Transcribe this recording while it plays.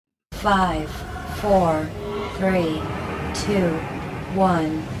5, 4, 3, 2,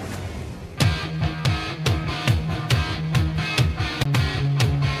 1.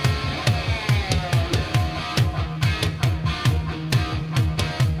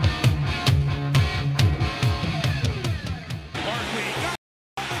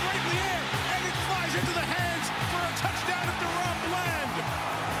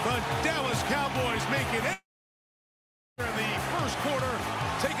 Dallas Cowboys make it in the first quarter,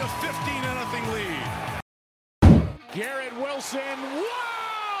 take a 15-0 lead. Garrett Wilson,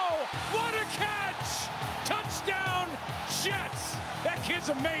 wow! What a catch! Touchdown, Jets! That kid's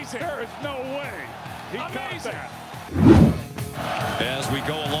amazing. There is no way he caught that. As we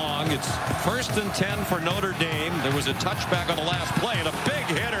go along, it's 1st and 10 for Notre Dame. There was a touchback on the last play and a big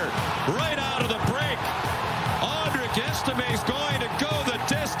hitter right out of the break. Audric Estime's going to go the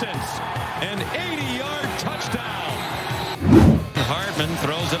distance. An 80-yard touchdown. Hartman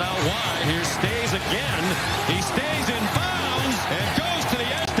throws it out wide. Here stays again. He stays in bounds and goes to the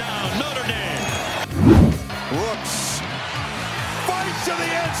edge down. Notre Dame. Brooks fights to the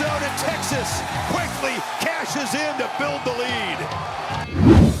end zone and Texas quickly cashes in to build the lead.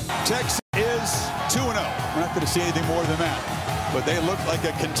 Texas is 2-0. We're not going to see anything more than that, but they look like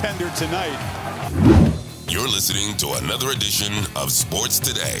a contender tonight. You're listening to another edition of Sports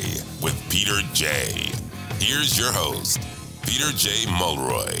Today with Peter J. Here's your host, Peter J.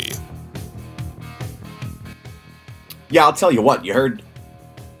 Mulroy. Yeah, I'll tell you what, you heard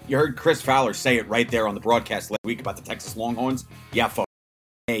Chris Fowler say it right there on the broadcast last week about the Texas Longhorns. Yeah, folks,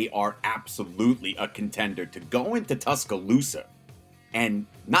 they are absolutely a contender to go into Tuscaloosa and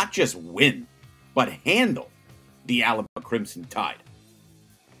not just win, but handle the Alabama Crimson Tide.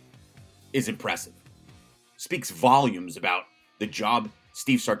 Is impressive. Speaks volumes about the job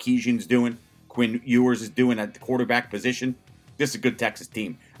Steve Sarkisian's doing, Quinn Ewers is doing at the quarterback position. This is a good Texas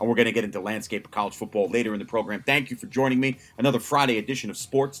team, and we're going to get into the landscape of college football later in the program. Thank you for joining me. Another Friday edition of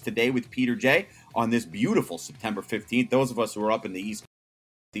Sports Today with Peter J. on this beautiful September 15th. Those of us who are up in the East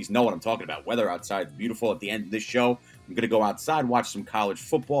Coast know what I'm talking about. Weather outside is beautiful. At the end of this show, I'm going to go outside, watch some college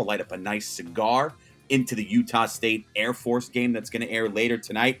football, light up a nice cigar into the Utah State Air Force game that's going to air later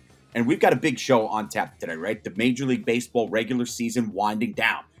tonight. And we've got a big show on tap today, right? The Major League Baseball regular season winding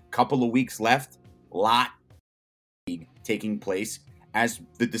down. Couple of weeks left. Lot taking place as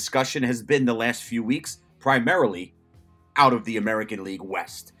the discussion has been the last few weeks, primarily out of the American League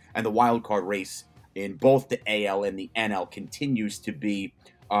West. And the wild card race in both the AL and the NL continues to be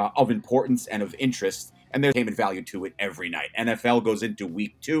of importance and of interest. And there's entertainment value to it every night. NFL goes into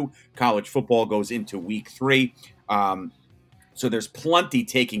week 2. College football goes into week 3. So there's plenty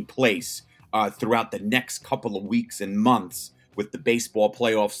taking place throughout the next couple of weeks and months with the baseball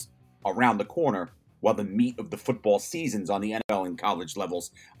playoffs around the corner, while the meat of the football seasons on the NFL and college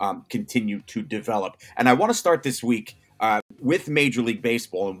levels continue to develop. And I want to start this week with Major League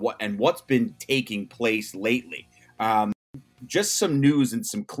Baseball and what's been taking place lately. Just some news and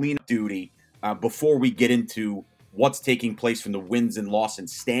some cleanup duty before we get into what's taking place from the wins and loss and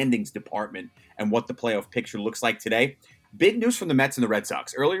standings department and what the playoff picture looks like today. Big news from the Mets and the Red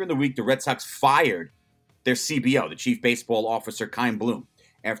Sox. Earlier in the week, the Red Sox fired their CBO, the Chief Baseball Officer, Kyle Bloom,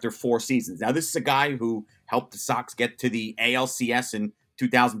 after 4 seasons. Now, this is a guy who helped the Sox get to the ALCS in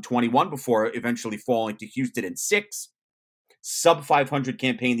 2021 before eventually falling to Houston in 6. Sub-500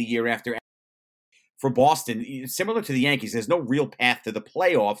 campaign the year after. For Boston, similar to the Yankees, there's no real path to the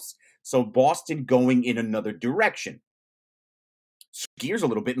playoffs, so Boston going in another direction. Switch gears a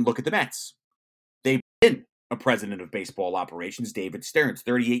little bit and look at the Mets. They've been a president of baseball operations, David Stearns,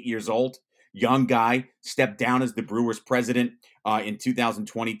 38 years old, young guy, stepped down as the Brewers president in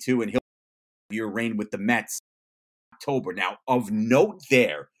 2022, and he'll have a year reign with the Mets in October. Now, of note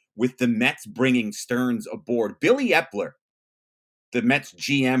there, with the Mets bringing Stearns aboard, Billy Epler, the Mets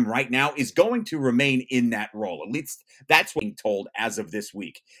GM right now, is going to remain in that role. At least that's what I'm told as of this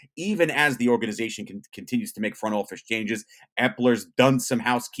week. Even as the organization continues to make front office changes, Epler's done some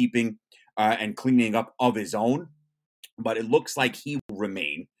housekeeping and cleaning up of his own, but it looks like he will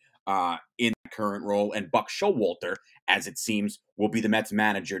remain in the current role, and Buck Showalter, as it seems, will be the Mets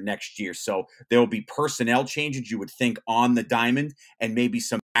manager next year. So there will be personnel changes, you would think, on the diamond, and maybe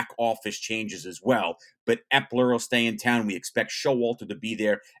some back office changes as well. But Epler will stay in town. We expect Showalter to be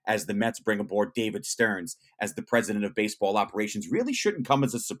there as the Mets bring aboard David Stearns as the president of baseball operations. Really shouldn't come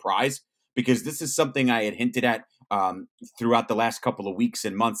as a surprise, because this is something I had hinted at throughout the last couple of weeks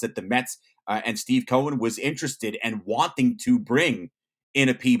and months, that the Mets and Steve Cohen was interested and wanting to bring in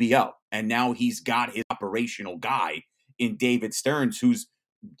a PBO. And now he's got his operational guy in David Stearns, who's,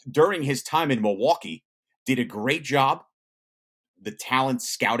 during his time in Milwaukee, did a great job, the talent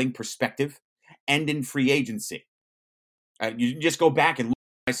scouting perspective and in free agency. You just go back and look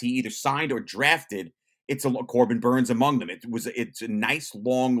as he either signed or drafted. It's Corbin Burns among them. It's a nice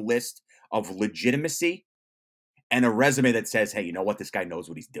long list of legitimacy and a resume that says, hey, you know what? This guy knows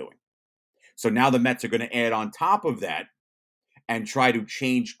what he's doing. So now the Mets are going to add on top of that and try to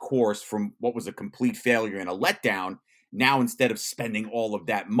change course from what was a complete failure and a letdown. Now, instead of spending all of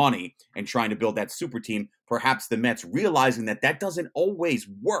that money and trying to build that super team, perhaps the Mets realizing that that doesn't always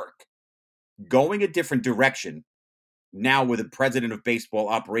work, going a different direction now with a president of baseball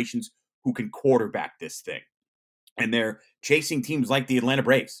operations who can quarterback this thing. And they're chasing teams like the Atlanta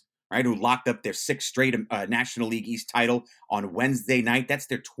Braves, right, who locked up their sixth straight National League East title on Wednesday night. That's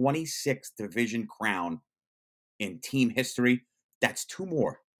their 26th division crown in team history. That's two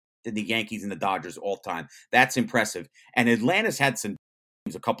more than the Yankees and the Dodgers all time. That's impressive. And Atlanta's had some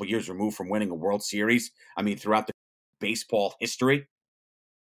teams a couple years removed from winning a World Series. I mean, throughout the baseball history,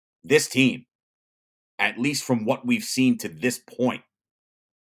 this team, at least from what we've seen to this point,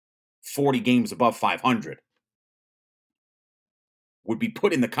 40 games above 500, would be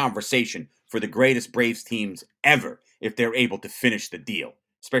put in the conversation for the greatest Braves teams ever if they're able to finish the deal,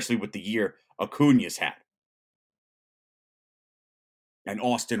 especially with the year Acuna's had. And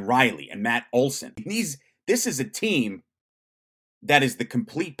Austin Riley and Matt Olson. This is a team that is the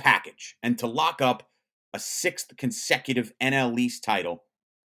complete package. And to lock up a sixth consecutive NL East title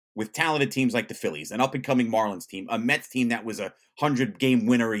with talented teams like the Phillies, an up-and-coming Marlins team, a Mets team that was a 100-game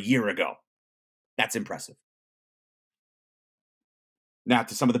winner a year ago, that's impressive. Now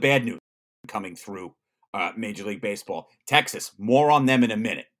to some of the bad news coming through Major League Baseball. Texas, more on them in a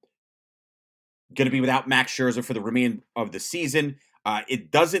minute. Going to be without Max Scherzer for the remainder of the season.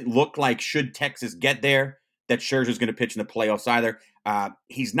 It doesn't look like, should Texas get there, that Scherzer's going to pitch in the playoffs either.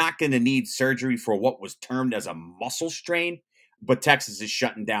 He's not going to need surgery for what was termed as a muscle strain, but Texas is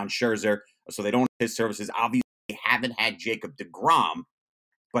shutting down Scherzer, so they don't have his services. Obviously, they haven't had Jacob deGrom,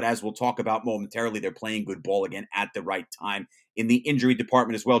 but as we'll talk about momentarily, they're playing good ball again at the right time. In the injury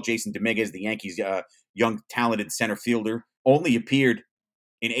department as well, Jason Dominguez, the Yankees' young, talented center fielder, only appeared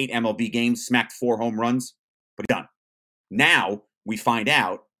in 8 MLB games, smacked 4 home runs, but done. Now we find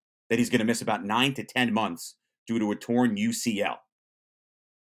out that he's going to miss about 9 to 10 months due to a torn UCL.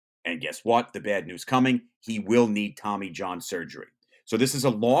 And guess what? The bad news coming. He will need Tommy John surgery. So this is a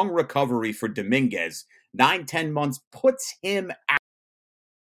long recovery for Dominguez. 9-10 months puts him out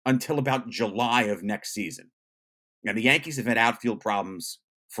until about July of next season. Now, the Yankees have had outfield problems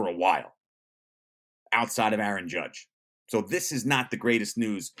for a while outside of Aaron Judge. So this is not the greatest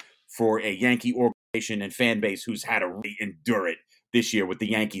news for a Yankee organization and fan base who's had to really endure it this year with the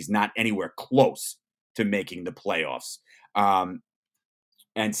Yankees not anywhere close to making the playoffs.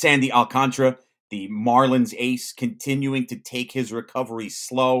 And Sandy Alcantara, the Marlins ace, continuing to take his recovery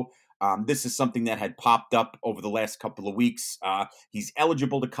slow. This is something that had popped up over the last couple of weeks. He's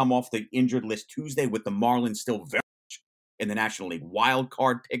eligible to come off the injured list Tuesday with the Marlins still very much in the National League wild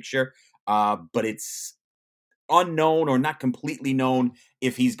card picture. But it's unknown or not completely known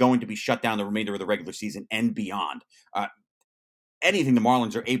if he's going to be shut down the remainder of the regular season and beyond. Anything the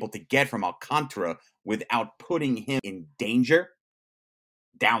Marlins are able to get from Alcantara without putting him in danger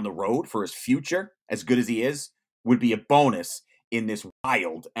down the road for his future, as good as he is, would be a bonus in this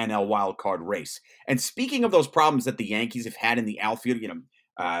wild NL wildcard race. And speaking of those problems that the Yankees have had in the outfield,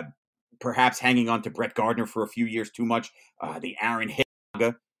 perhaps hanging on to Brett Gardner for a few years too much, the Aaron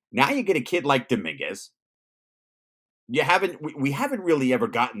Hicks. Now you get a kid like Dominguez. We haven't really ever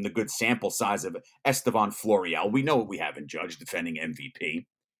gotten the good sample size of Estevan Florial. We know what we have in Judge defending MVP.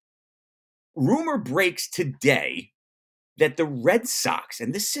 Rumor breaks today that the Red Sox,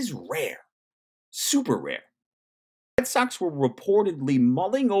 and this is rare, super rare, Red Sox were reportedly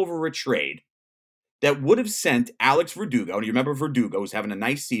mulling over a trade that would have sent Alex Verdugo, and you remember Verdugo was having a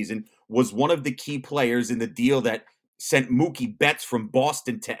nice season, was one of the key players in the deal that sent Mookie Betts from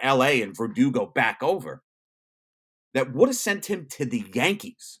Boston to LA and Verdugo back over, that would have sent him to the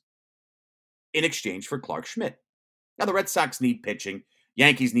Yankees in exchange for Clark Schmidt. Now, the Red Sox need pitching.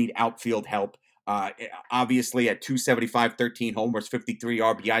 Yankees need outfield help. Obviously, at 275, 13 homers, 53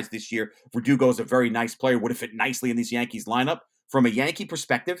 RBIs this year, Verdugo is a very nice player, would have fit nicely in this Yankees lineup. From a Yankee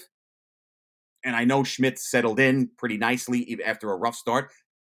perspective, and I know Schmidt settled in pretty nicely after a rough start,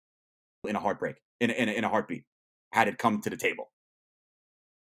 in a heartbreak, in a heartbeat, had it come to the table.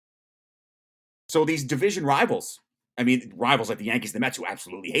 So these division rivals, rivals like the Yankees and the Mets who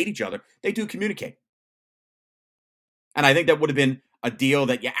absolutely hate each other, they do communicate. And I think that would have been a deal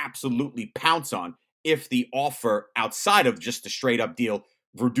that you absolutely pounce on if the offer outside of just a straight-up deal,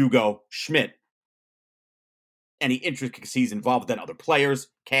 Verdugo-Schmidt, any intricacies involved than other players,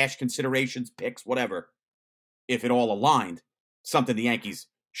 cash considerations, picks, whatever. If it all aligned, something the Yankees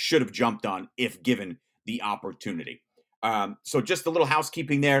should have jumped on if given the opportunity. So just a little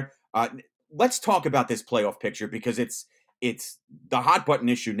housekeeping there. Let's talk about this playoff picture because it's the hot button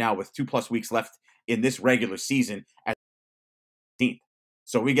issue now with 2+ weeks left in this regular season at 15th.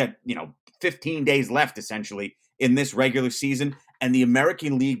 So we got 15 days left essentially in this regular season, and the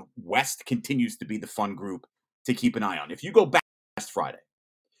American League West continues to be the fun group to keep an eye on. If you go back last Friday,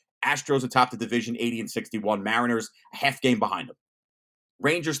 Astros atop the division 80-61, Mariners a half game behind them.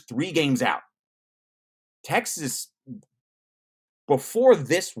 Rangers 3 games out. Texas, before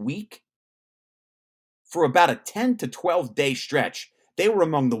this week, for about a 10 to 12 day stretch, they were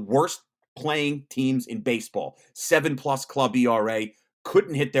among the worst playing teams in baseball. 7+ club ERA,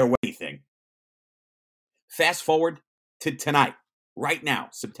 couldn't hit their anything. Fast forward to tonight, right now,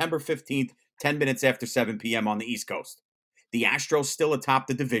 September 15th, 10 minutes after 7 p.m. on the East Coast. The Astros still atop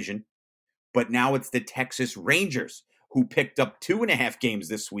the division, but now it's the Texas Rangers who picked up 2.5 games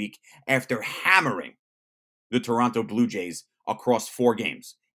this week after hammering the Toronto Blue Jays across 4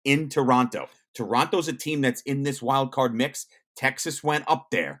 games in Toronto. Toronto's a team that's in this wild card mix. Texas went up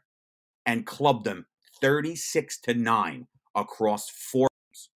there and clubbed them 36-9 across 4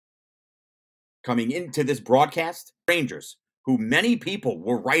 games. Coming into this broadcast, Rangers, who many people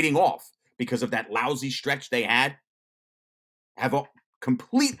were writing off because of that lousy stretch they had, have a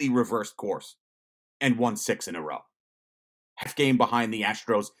completely reversed course and won 6 in a row. Half game behind the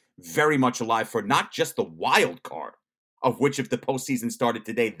Astros, very much alive for not just the wild card, of which if the postseason started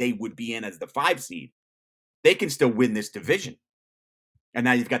today, they would be in as the 5 seed. They can still win this division. And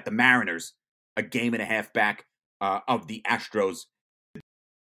now you've got the Mariners, a game and a half back of the Astros.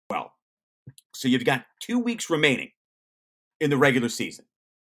 Well, so you've got 2 weeks remaining in the regular season.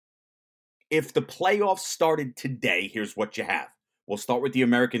 If the playoffs started today, here's what you have. We'll start with the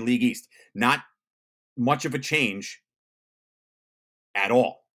American League East. Not much of a change at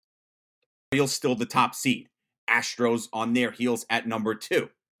all. Orioles still the top seed. Astros on their heels at number 2.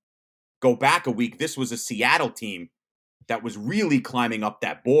 Go back a week, this was a Seattle team that was really climbing up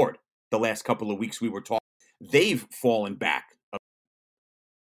that board the last couple of weeks we were talking. They've fallen back.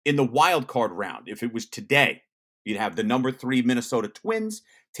 In the wild card round, if it was today, you'd have the number 3 Minnesota Twins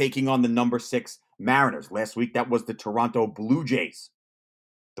taking on the number 6 Mariners. Last week, that was the Toronto Blue Jays.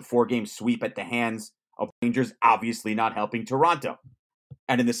 The 4-game sweep at the hands of Rangers, obviously not helping Toronto.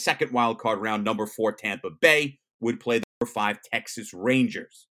 And in the second wild card round, number 4 Tampa Bay would play the number 5 Texas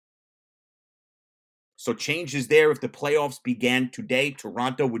Rangers. So changes there. If the playoffs began today,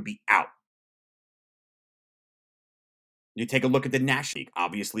 Toronto would be out. You take a look at the National League.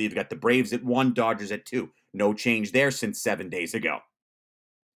 Obviously, you've got the Braves at 1, Dodgers at 2. No change there since 7 days ago.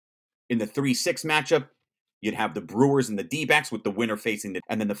 In the 3-6 matchup, you'd have the Brewers and the D-backs with the winner facing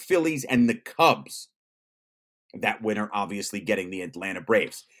and then the Phillies and the Cubs. That winner obviously getting the Atlanta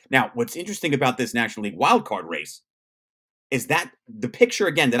Braves. Now, what's interesting about this National League wildcard race is that the picture,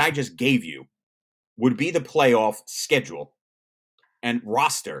 again, that I just gave you would be the playoff schedule and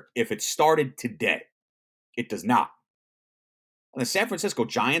roster if it started today. It does not. And the San Francisco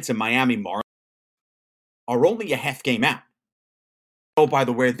Giants and Miami Marlins are only a half game out. Oh, by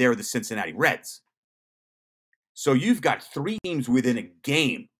the way, they're the Cincinnati Reds. So you've got 3 teams within a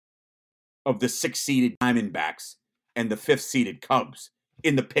game of the 6th-seeded Diamondbacks and the 5th-seeded Cubs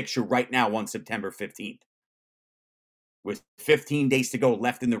in the picture right now on September 15th. With 15 days to go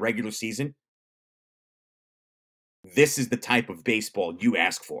left in the regular season, this is the type of baseball you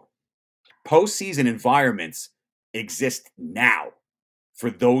ask for. Postseason environments exist now for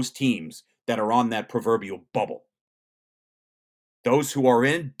those teams that are on that proverbial bubble. Those who are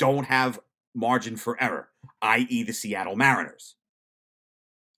in don't have margin for error, i.e. the Seattle Mariners.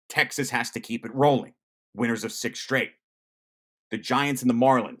 Texas has to keep it rolling, winners of 6 straight. The Giants and the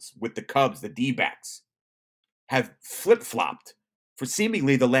Marlins, with the Cubs, the D-backs, have flip-flopped for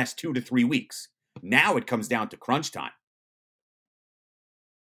seemingly the last 2 to 3 weeks. Now it comes down to crunch time.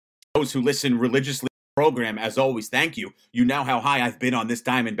 Those who listen religiously to the program, as always, thank you. You know how high I've been on this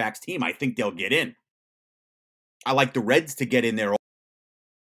Diamondbacks team. I think they'll get in. I like the Reds to get in there. I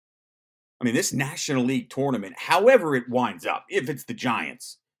mean, this National League tournament, however it winds up, if it's the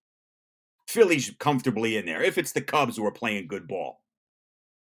Giants, Philly's comfortably in there. If it's the Cubs who are playing good ball,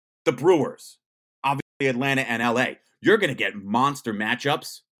 the Brewers, obviously Atlanta and LA, you're going to get monster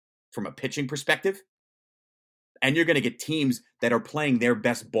matchups from a pitching perspective. And you're going to get teams that are playing their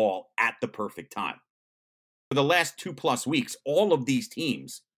best ball at the perfect time. For the last 2+ weeks, all of these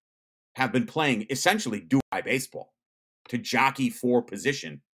teams have been playing essentially do-or-die baseball to jockey for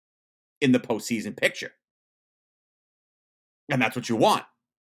position in the postseason picture. And that's what you want,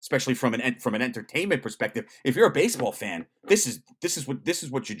 especially from an entertainment perspective. If you're a baseball fan, this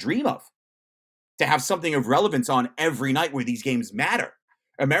is what you dream of. To have something of relevance on every night where these games matter.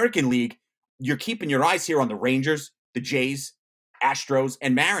 American League, you're keeping your eyes here on the Rangers, the Jays, Astros,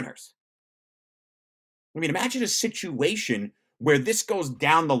 and Mariners. I mean, imagine a situation where this goes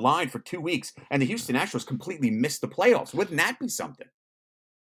down the line for 2 weeks and the Houston Astros completely miss the playoffs. Wouldn't that be something?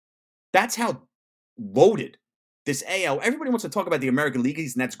 That's how loaded this AL. Everybody wants to talk about the American League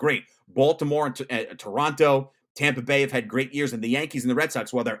East, and that's great. Baltimore and Toronto, Tampa Bay have had great years, and the Yankees and the Red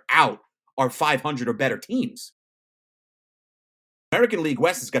Sox, while they're out, are 500 or better teams. American League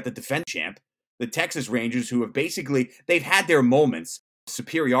West has got the defense champ, the Texas Rangers, who have they've had their moments of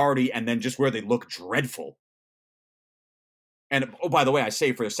superiority and then just where they look dreadful. And, oh, by the way, I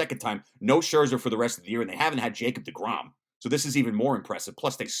say for the second time, no Scherzer for the rest of the year, and they haven't had Jacob deGrom. So this is even more impressive.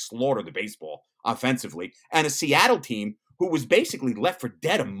 Plus, they slaughtered the baseball offensively. And a Seattle team who was basically left for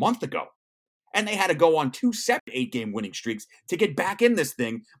dead a month ago. And they had to go on 2 separate 8-game winning streaks to get back in this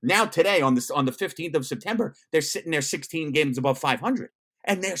thing. Now today, on the 15th of September, they're sitting there 16 games above 500.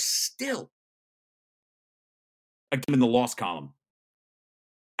 And they're still a game in the loss column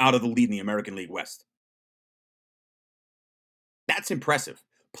out of the lead in the American League West. That's impressive.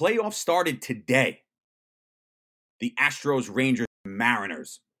 Playoffs started today. The Astros, Rangers, and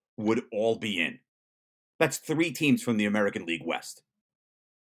Mariners would all be in. That's 3 teams from the American League West.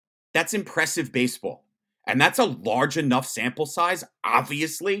 That's impressive baseball. And that's a large enough sample size,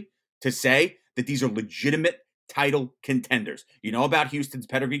 obviously, to say that these are legitimate title contenders. You know about Houston's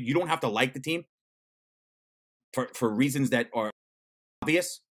pedigree. You don't have to like the team for reasons that are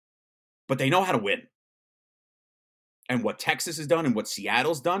obvious, but they know how to win. And what Texas has done and what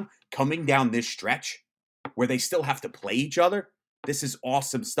Seattle's done, coming down this stretch where they still have to play each other, this is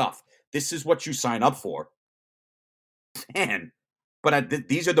awesome stuff. This is what you sign up for. Man, but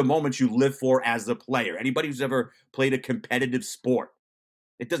these are the moments you live for as a player. Anybody who's ever played a competitive sport,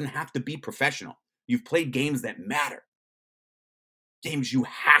 it doesn't have to be professional. You've played games that matter. Games you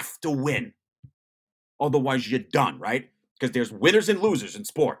have to win. Otherwise, you're done, right? Because there's winners and losers in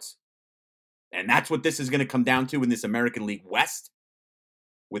sports. And that's what this is going to come down to in this American League West,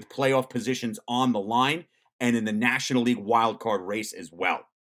 with playoff positions on the line and in the National League wildcard race as well.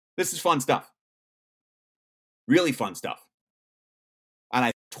 This is fun stuff. Really fun stuff. And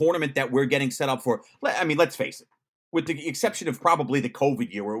a tournament that we're getting set up for, I mean, let's face it, with the exception of probably the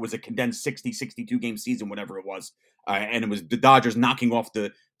COVID year where it was a condensed 60, 62-game season, whatever it was, and it was the Dodgers knocking off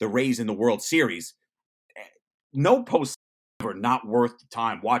the Rays in the World Series, no postseason are not worth the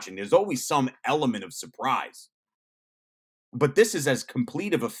time watching. There's always some element of surprise. But this is as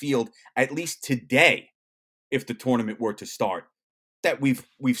complete of a field, at least today, if the tournament were to start, that we've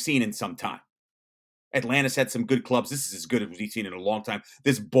seen in some time. Atlanta's had some good clubs. This is as good as we've seen in a long time.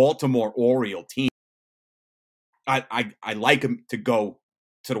 This Baltimore Oriole team, I like them to go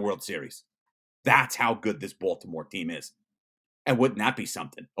to the World Series. That's how good this Baltimore team is. And wouldn't that be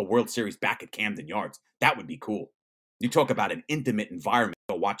something? A World Series back at Camden Yards. That would be cool. You talk about an intimate environment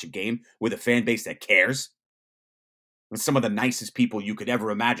to watch a game with a fan base that cares. And some of the nicest people you could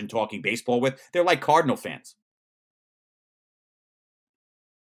ever imagine talking baseball with, they're like Cardinal fans.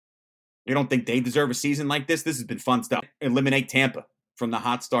 You don't think they deserve a season like this? This has been fun stuff. Eliminate Tampa from the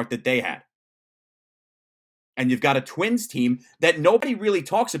hot start that they had. And you've got a Twins team that nobody really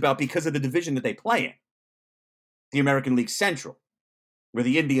talks about because of the division that they play in. The American League Central, where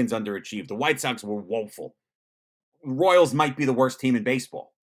the Indians underachieved. The White Sox were woeful. Royals might be the worst team in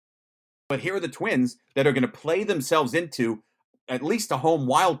baseball. But here are the Twins that are going to play themselves into at least a home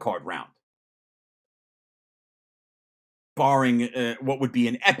wild card round, barring what would be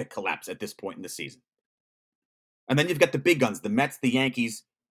an epic collapse at this point in the season. And then you've got the big guns, the Mets, the Yankees,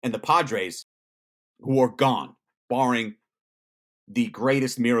 and the Padres, who are gone, barring the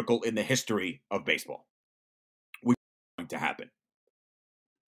greatest miracle in the history of baseball, which is going to happen.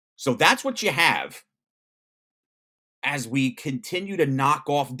 So that's what you have as we continue to knock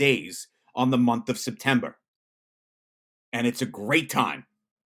off days on the month of September. And it's a great time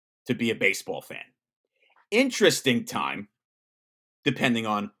to be a baseball fan. Interesting time, depending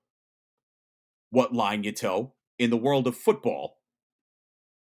on what line you toe, in the world of football,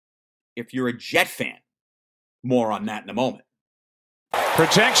 if you're a Jet fan. More on that in a moment.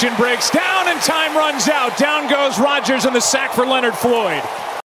 Protection breaks down and time runs out. Down goes Rodgers and the sack for Leonard Floyd.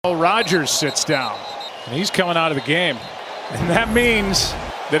 Rodgers sits down and he's coming out of the game. And that means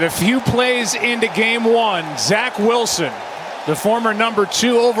that a few plays into game one, Zach Wilson, the former number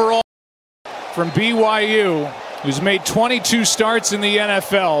 2 overall from BYU, who's made 22 starts in the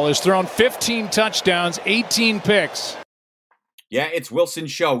NFL, has thrown 15 touchdowns, 18 picks. Yeah, it's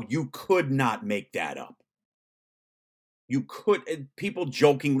Wilson's show. You could not make that up. You could, people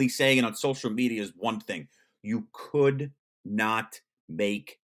jokingly saying it on social media is one thing. You could not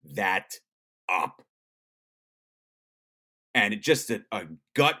make that up. And it just a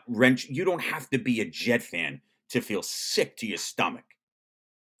gut wrench. You don't have to be a Jet fan to feel sick to your stomach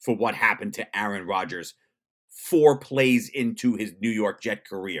for what happened to Aaron Rodgers 4 plays into his New York Jet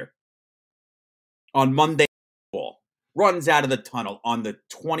career. On Monday, runs out of the tunnel on the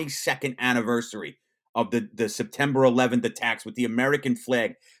 22nd anniversary of the September 11th attacks with the American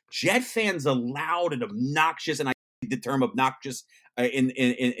flag. Jet fans are loud and obnoxious, and I use the term obnoxious in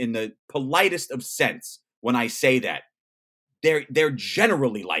the politest of sense when I say that. They're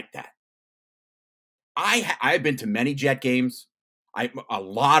generally like that. I've been to many Jet games. A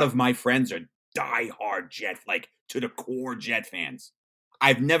lot of my friends are diehard Jet, like to the core Jet fans.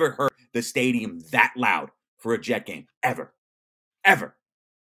 I've never heard the stadium that loud for a Jet game, ever. Ever.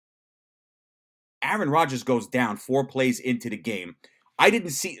 Aaron Rodgers goes down 4 plays into the game. I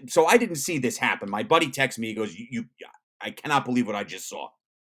didn't see this happen. My buddy texts me, he goes, I cannot believe what I just saw.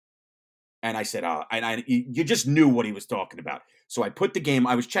 And I said, you just knew what he was talking about. So I put the game,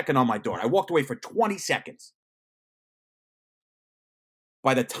 I was checking on my door. I walked away for 20 seconds.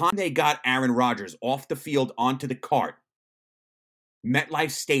 By the time they got Aaron Rodgers off the field onto the cart, MetLife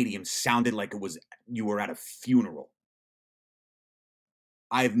Stadium sounded like you were at a funeral.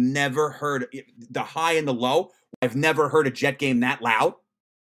 I've never heard the high and the low. I've never heard a Jet game that loud.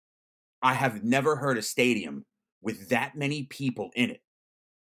 I have never heard a stadium with that many people in it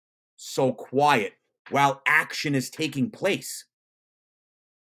so quiet while action is taking place.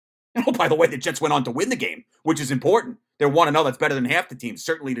 And oh, by the way, the Jets went on to win the game, which is important. They're 1-0. That's better than half the teams.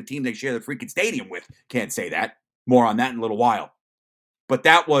 Certainly the team they share the freaking stadium with can't say that. More on that in a little while. But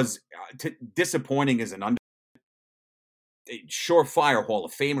that was disappointing as an surefire Hall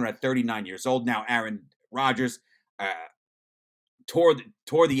of Famer at 39 years old. Now Aaron Rodgers tore the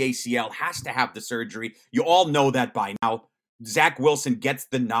ACL, has to have the surgery. You all know that by now. Zach Wilson gets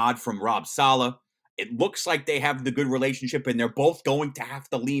the nod from Rob Saleh. It looks like they have the good relationship, and they're both going to have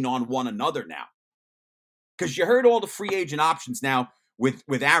to lean on one another now. Because you heard all the free agent options now with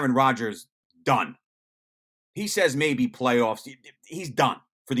Aaron Rodgers done. He says maybe playoffs. He's done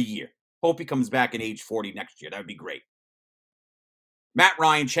for the year. Hope he comes back at age 40 next year. That would be great. Matt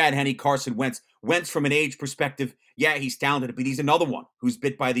Ryan, Chad Henne, Carson Wentz. Wentz, from an age perspective, yeah, he's talented, but he's another one who's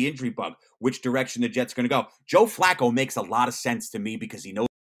bit by the injury bug. Which direction the Jets are going to go? Joe Flacco makes a lot of sense to me because he knows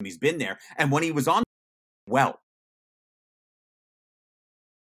he's been there. And when he was on, well.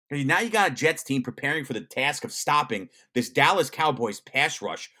 Now you got a Jets team preparing for the task of stopping this Dallas Cowboys pass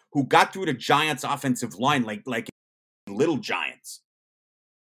rush who got through the Giants' offensive line like little Giants.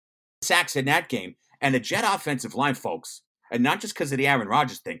 Sacks in that game. And the Jet offensive line, folks, and not just because of the Aaron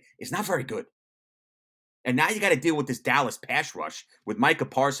Rodgers thing, is not very good. And now you got to deal with this Dallas pass rush with Micah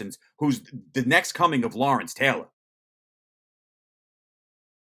Parsons, who's the next coming of Lawrence Taylor.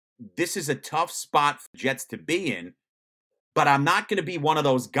 This is a tough spot for Jets to be in, but I'm not going to be one of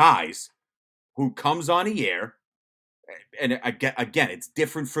those guys who comes on the air, and again, it's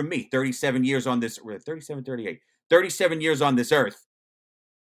different from me. 37 years on this, 37 years on this earth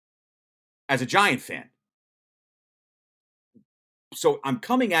as a Giant fan. So I'm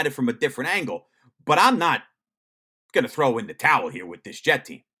coming at it from a different angle, but I'm not going to throw in the towel here with this Jet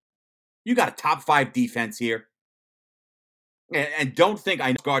team. You got a top 5 defense here. And don't think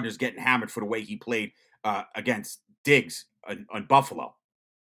I know Gardner's getting hammered for the way he played against Diggs on Buffalo.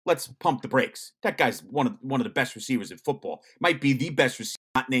 Let's pump the brakes. That guy's one of the best receivers in football. Might be the best receiver,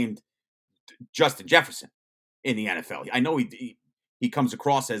 not named Justin Jefferson in the NFL. I know he comes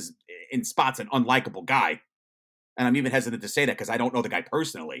across as, in spots, an unlikable guy. And I'm even hesitant to say that because I don't know the guy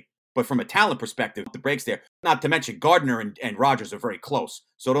personally. But from a talent perspective, the breaks there. Not to mention Gardner and Rodgers are very close.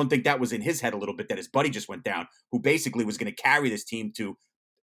 So I don't think that was in his head a little bit that his buddy just went down, who basically was going to carry this team to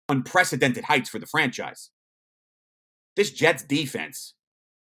unprecedented heights for the franchise. This Jets defense,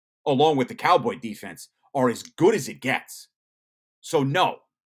 along with the Cowboy defense, are as good as it gets. So no,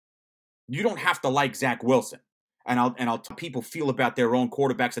 you don't have to like Zach Wilson. And I'll tell people feel about their own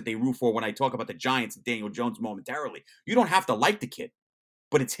quarterbacks that they root for when I talk about the Giants and Daniel Jones momentarily. You don't have to like the kid,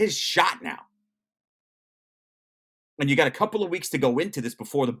 but it's his shot now. And you got a couple of weeks to go into this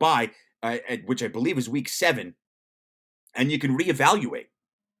before the bye, which I believe is week 7, and you can reevaluate.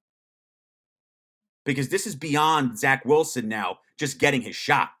 Because this is beyond Zach Wilson now just getting his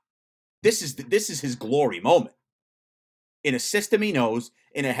shot. This is his glory moment. In a system he knows,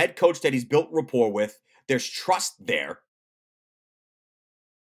 in a head coach that he's built rapport with, there's trust there.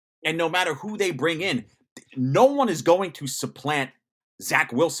 And no matter who they bring in, No one is going to supplant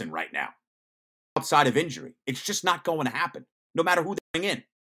Zach Wilson right now outside of injury. It's just not going to happen, no matter who they bring in.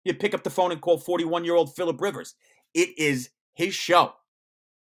 You pick up the phone and call 41-year-old Phillip Rivers. It is his show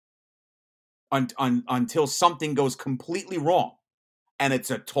until something goes completely wrong. And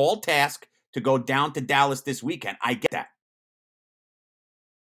it's a tall task to go down to Dallas this weekend. I get that.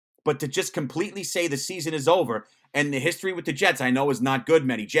 But to just completely say the season is over, and the history with the Jets I know is not good.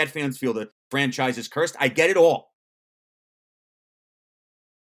 Many Jet fans feel the franchise is cursed. I get it all.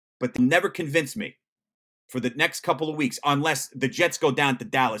 But they'll never convince me for the next couple of weeks unless the Jets go down to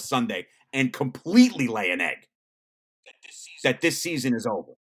Dallas Sunday and completely lay an egg that this season is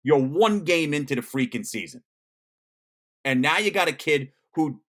over. You're one game into the freaking season. And now you got a kid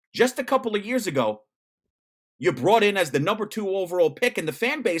who just a couple of years ago you brought in as the number 2 overall pick, and the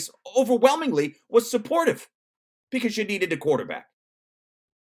fan base overwhelmingly was supportive because you needed a quarterback.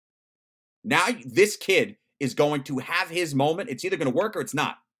 Now this kid is going to have his moment. It's either going to work or it's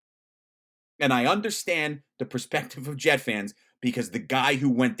not. And I understand the perspective of Jet fans because the guy who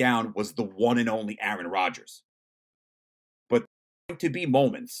went down was the one and only Aaron Rodgers. But there are going to be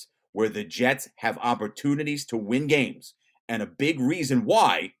moments where the Jets have opportunities to win games. And a big reason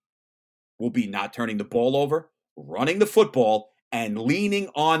why will be not turning the ball over, running the football, and leaning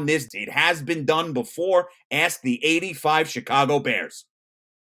on this. It has been done before. Ask the 85 Chicago Bears.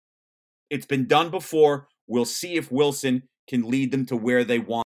 It's been done before. We'll see if Wilson can lead them to where they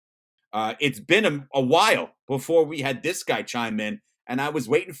want. It's been a while before we had this guy chime in, and I was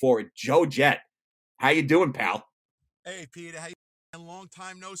waiting for it. Joe Jet, how you doing, pal? Hey, Peter, how you doing? Long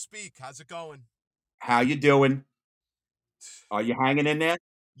time no speak. How's it going? How you doing? Are you hanging in there?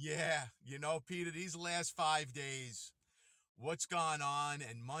 Yeah, Peter, these last 5 days, what's gone on?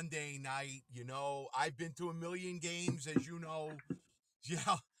 And Monday night, I've been to a million games, as you know.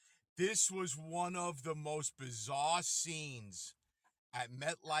 Yeah, this was one of the most bizarre scenes at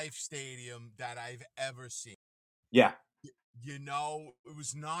MetLife Stadium that I've ever seen. Yeah. It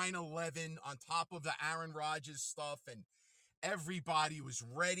was 9/11 on top of the Aaron Rodgers stuff, and everybody was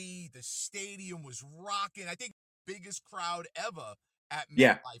ready. The stadium was rocking. I think biggest crowd ever at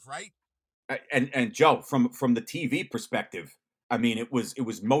MetLife, right? And Joe, from the TV perspective, I mean, it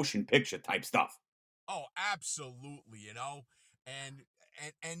was motion picture type stuff. Oh, absolutely, and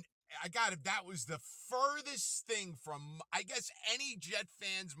I got it. That was the furthest thing from, I guess, any Jet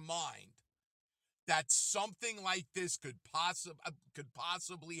fan's mind that something like this could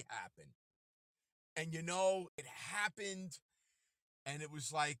possibly happen. And it happened, and it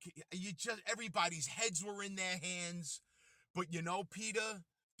was like everybody's heads were in their hands. But Peter,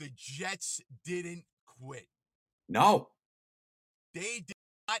 the Jets didn't quit. No. They did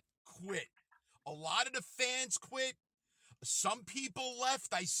not quit. A lot of the fans quit. Some people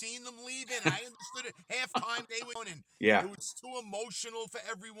left. I seen them leaving. I understood it. Halftime they were and Yeah. It was too emotional for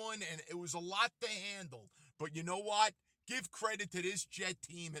everyone, and it was a lot to handle. But you know what? Give credit to this Jet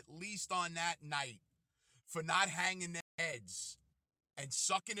team, at least on that night, for not hanging their heads and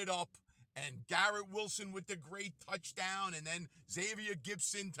sucking it up. And Garrett Wilson with the great touchdown, and then Xavier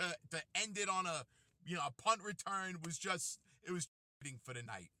Gibson to end it on a punt return was for the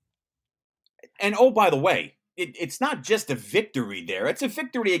night. And oh, by the way, it's not just a victory there. It's a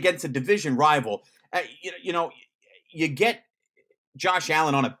victory against a division rival. You get Josh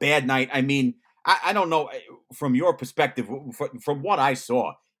Allen on a bad night. I mean, I don't know from your perspective, from what I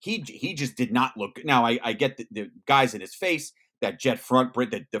saw, he just did not look. Now, I get the guys in his face, that Jet front,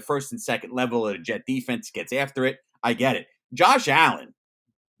 the first and second level of the Jet defense gets after it. I get it. Josh Allen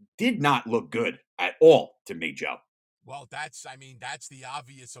did not look good at all to me, Joe. Well, that's the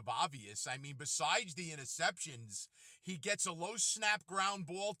obvious of obvious. I mean, besides the interceptions, he gets a low snap ground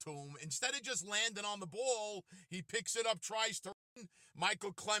ball to him. Instead of just landing on the ball, he picks it up, tries to run.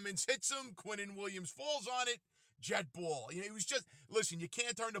 Michael Clemens hits him. Quinnen Williams falls on it. Jet ball. It was just, listen, you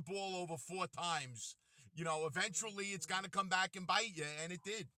can't turn the ball over 4 times. Eventually it's going to come back and bite you, and it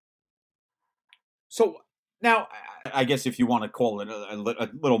did. So now, I guess if you want to call it a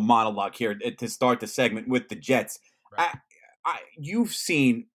little monologue here to start the segment with the Jets, right. You've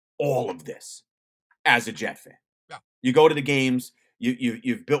seen all of this as a Jet fan. Yeah. You go to the games.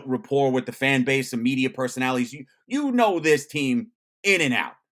 You've built rapport with the fan base and media personalities. You know this team in and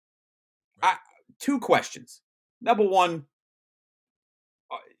out. Right. 2 questions. Number one,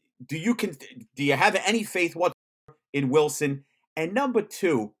 do you have any faith whatsoever in Wilson? And number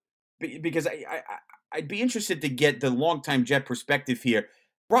 2, because I'd be interested to get the longtime Jet perspective here.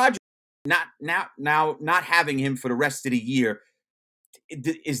 Rodgers not having him for the rest of the year.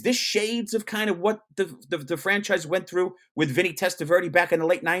 Is this shades of kind of what the franchise went through with Vinny Testaverde back in the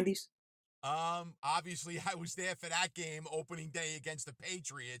late 90s? Obviously, I was there for that game, opening day against the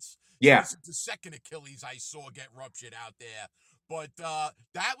Patriots. So Yeah. this is the second Achilles I saw get ruptured out there. But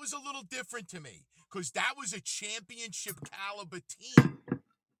that was a little different to me because that was a championship caliber team.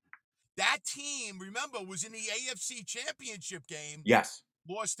 That team, remember, was in the AFC Championship game. Yes.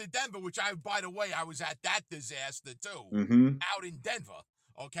 Lost to Denver, which by the way, I was at that disaster too, Mm-hmm. out in Denver.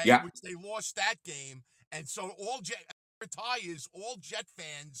 Okay, Yeah. which they lost that game, and so all Jet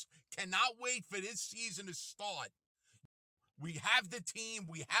fans cannot wait for this season to start. We have the team.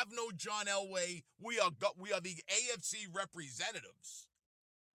 We have no John Elway. We are the AFC representatives.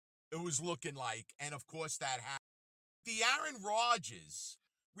 It was looking like, and of course that happened. The Aaron Rodgers.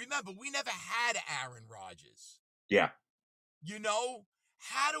 Remember, we never had Aaron Rodgers. Yeah. You know,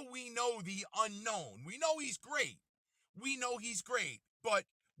 how do we know the unknown? We know he's great. But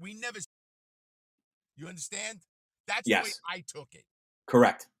we never. You understand? That's the way Yes. I took it.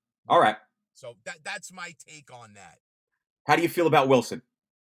 Correct. All right. So that's my take on that. How do you feel about Wilson?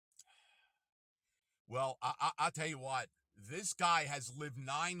 Well, I'll tell you what. This guy has lived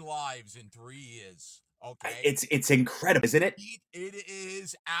 9 lives in 3 years. Okay, It's incredible, isn't it? It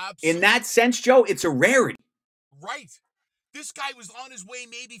is absolutely. In that sense, Joe, it's a rarity. Right. This guy was on his way,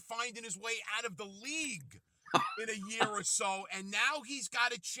 maybe finding his way out of the league in a year or so, and now he's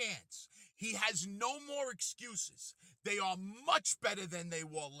got a chance. He has no more excuses. They are much better than they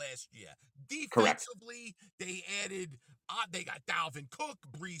were last year. Defensively, they added, they got Dalvin Cook,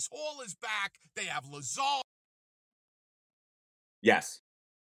 Brees Hall is back, they have Lazard. Yes.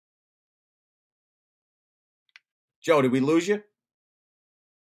 Joe, did we lose you?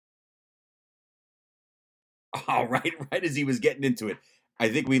 Oh, right as he was getting into it. I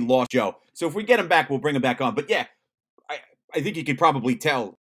think we lost Joe. So if we get him back, we'll bring him back on. But yeah, I think you could probably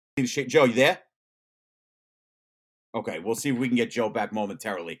tell. Joe, you there? Okay, we'll see if we can get Joe back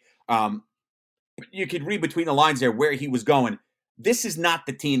momentarily. You could read between the lines there where he was going. This is not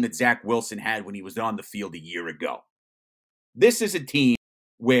the team that Zach Wilson had when he was on the field a year ago. This is a team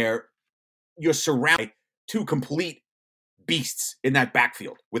where you're surrounded by 2 complete beasts in that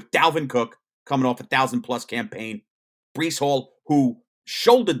backfield with Dalvin Cook coming off a 1,000+ campaign, Brees Hall, who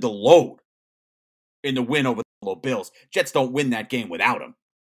shouldered the load in the win over the Buffalo Bills. Jets don't win that game without him.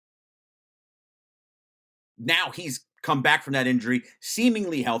 Now he's come back from that injury,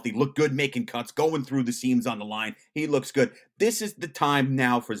 seemingly healthy, looked good making cuts, going through the seams on the line. He looks good. This is the time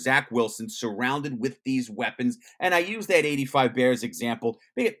now for Zach Wilson, surrounded with these weapons. And I use that 85 Bears example.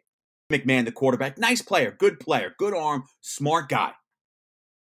 McMahon, the quarterback, nice player, good arm, smart guy.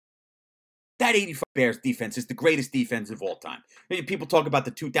 That 85 Bears defense is the greatest defense of all time. People talk about the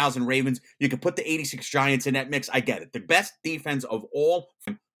 2000 Ravens. You can put the 86 Giants in that mix. I get it. The best defense of all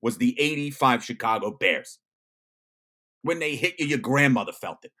was the 85 Chicago Bears. When they hit you, your grandmother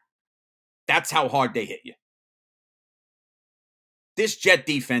felt it. That's how hard they hit you. This Jet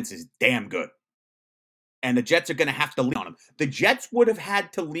defense is damn good. And the Jets are going to have to lean on them. The Jets would have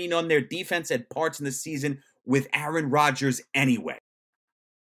had to lean on their defense at parts in the season with Aaron Rodgers anyway.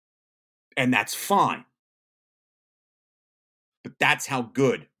 And that's fine. But that's how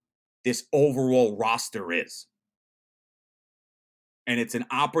good this overall roster is. And it's an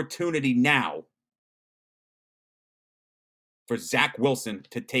opportunity now for Zach Wilson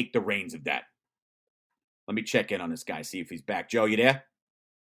to take the reins of that. Let me check in on this guy, see if he's back. Joe, you there?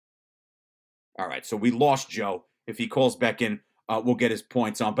 All right, so we lost Joe. If he calls back in, we'll get his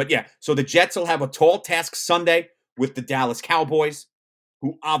points on. But yeah, so the Jets will have a tall task Sunday with the Dallas Cowboys,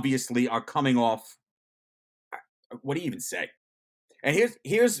 who obviously are coming off. What do you even say? And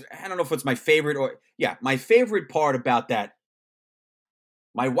here's I don't know if it's my favorite my favorite part about that.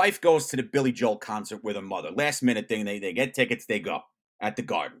 My wife goes to the Billy Joel concert with her mother. Last minute thing, they get tickets, they go at the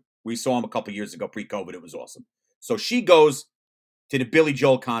Garden. We saw him a couple years ago, pre-COVID. It was awesome. So she goes to the Billy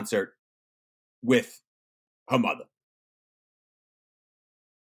Joel concert with her mother.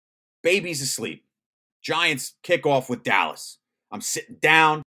 Baby's asleep. Giants kick off with Dallas. I'm sitting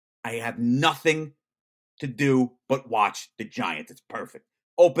down. I have nothing to do but watch the Giants. It's perfect.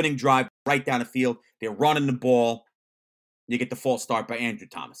 Opening drive right down the field. They're running the ball. You get the false start by Andrew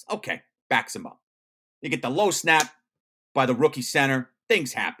Thomas. Okay, backs him up. You get the low snap by the rookie center.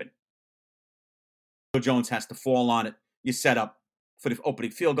 Things happen. Jones has to fall on it. You set up for the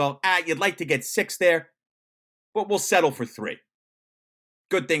opening field goal. You'd like to get 6 there, but we'll settle for 3.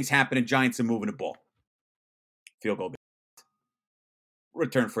 Good things happen, and Giants are moving the ball. Field goal.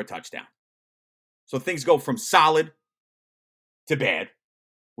 Return for a touchdown. So things go from solid to bad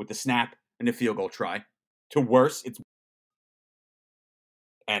with the snap and the field goal try to worse.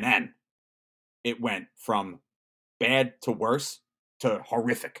 And then it went from bad to worse to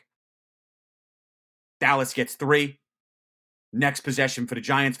horrific. Dallas gets 3. Next possession for the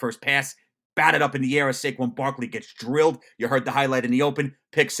Giants, first pass, batted up in the air as Saquon Barkley gets drilled. You heard the highlight in the open.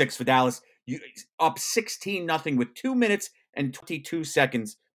 Pick 6 for Dallas. You up 16-0 with 2 minutes and 22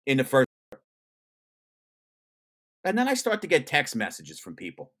 seconds in the first. And then I start to get text messages from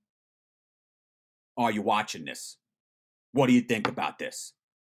people. Are you watching this? What do you think about this?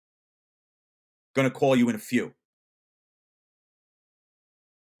 Gonna call you in a few.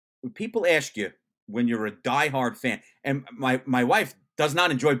 When people ask you when you're a diehard fan, and my wife does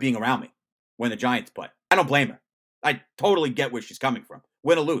not enjoy being around me when the Giants play. I don't blame her. I totally get where she's coming from.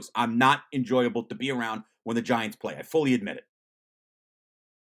 Win or lose, I'm not enjoyable to be around when the Giants play. I fully admit it.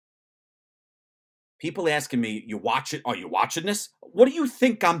 People asking me, "You watch it? Are you watching this? What do you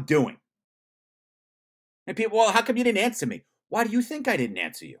think I'm doing?" And people, well, how come you didn't answer me? Why do you think I didn't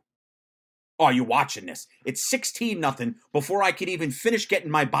answer you? Are you watching this? It's 16-0 before I could even finish getting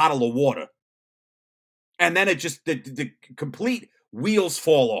my bottle of water. And then it just, the complete wheels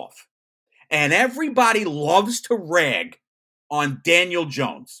fall off. And everybody loves to rag on Daniel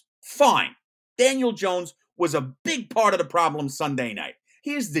Jones. Fine. Daniel Jones was a big part of the problem Sunday night.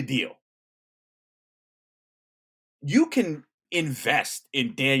 Here's the deal. You can invest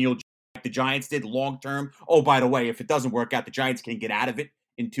in Daniel Jones like the Giants did long term. Oh, by the way, if it doesn't work out, the Giants can get out of it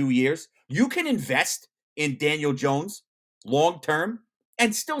in 2 years. You can invest in Daniel Jones long term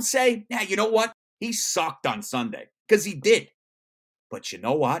and still say, yeah, you know what? He sucked on Sunday, because he did. But you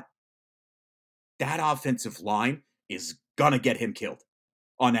know what? That offensive line is going to get him killed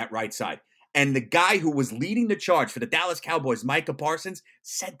on that right side. And the guy who was leading the charge for the Dallas Cowboys, Micah Parsons,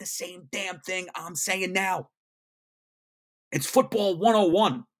 said the same damn thing I'm saying now. It's football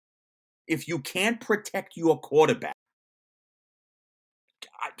 101. If you can't protect your quarterback,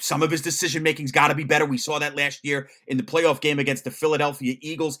 some of his decision-making's got to be better. We saw that last year in the playoff game against the Philadelphia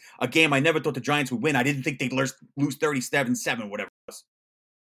Eagles, a game I never thought the Giants would win. I didn't think they'd lose 37-7, whatever it was.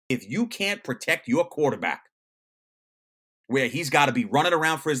 If you can't protect your quarterback, where he's got to be running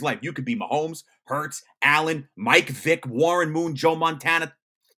around for his life, you could be Mahomes, Hurts, Allen, Mike Vick, Warren Moon, Joe Montana,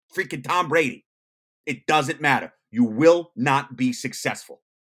 freaking Tom Brady. It doesn't matter. You will not be successful.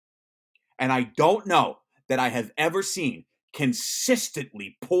 And I don't know that I have ever seen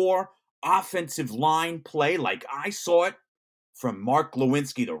consistently poor offensive line play like I saw it from Mark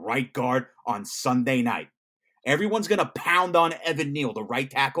Lewinsky, the right guard, on Sunday night. Everyone's going to pound on Evan Neal, the right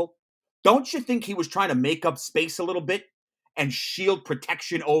tackle. Don't you think he was trying to make up space a little bit and shield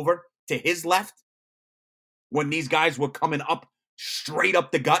protection over to his left when these guys were coming up straight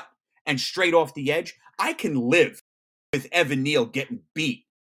up the gut and straight off the edge? I can live with Evan Neal getting beat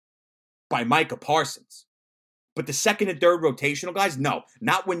by Micah Parsons. But the second and third rotational guys, no,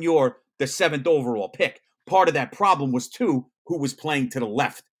 not when you're the 7th overall pick. Part of that problem was, too, who was playing to the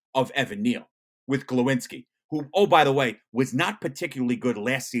left of Evan Neal with Glowinski, who, oh, by the way, was not particularly good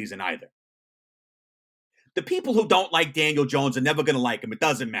last season either. The people who don't like Daniel Jones are never going to like him. It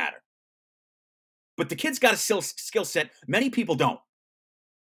doesn't matter. But the kid's got a skill set many people don't.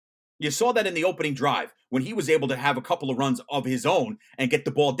 You saw that in the opening drive when he was able to have a couple of runs of his own and get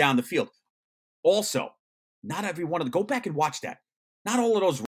the ball down the field. Also, not every one of the, go back and watch that. Not all of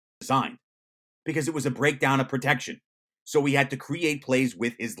those were designed because it was a breakdown of protection. So he had to create plays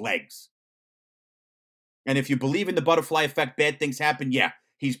with his legs. And if you believe in the butterfly effect, bad things happen, yeah,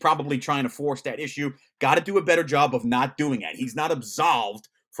 he's probably trying to force that issue. Got to do a better job of not doing it. He's not absolved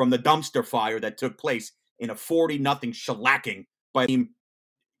from the dumpster fire that took place in a 40-0 shellacking by the team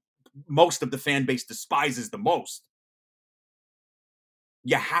most of the fan base despises the most.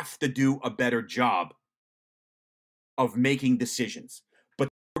 You have to do a better job of making decisions. But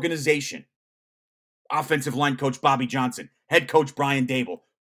the organization, offensive line coach Bobby Johnson, head coach Brian Dable,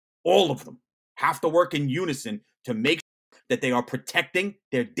 all of them have to work in unison to make sure that they are protecting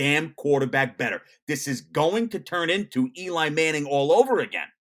their damn quarterback better. This is going to turn into Eli Manning all over again.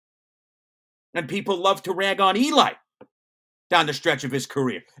 And people love to rag on Eli down the stretch of his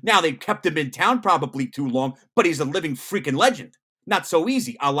career. Now, they kept him in town probably too long, but he's a living freaking legend. Not so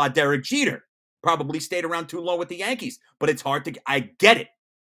easy, a la Derek Jeter. Probably stayed around too long with the Yankees, but it's hard to, I get it.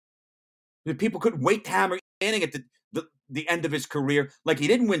 The people couldn't wait to hammer Manning at the end of his career, like he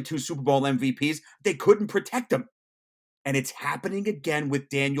didn't win 2 Super Bowl MVPs. They couldn't protect him. And it's happening again with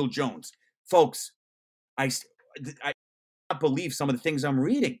Daniel Jones. Folks, I can't believe some of the things I'm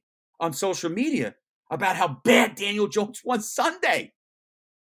reading on social media about how bad Daniel Jones was Sunday.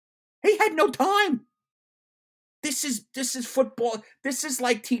 He had no time. This is football. This is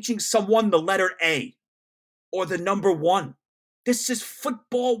like teaching someone the letter A or the number 1. This is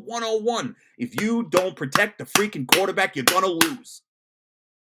football 101. If you don't protect the freaking quarterback, you're going to lose.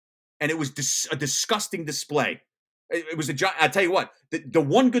 and it was a disgusting display. It was I'll tell you what, the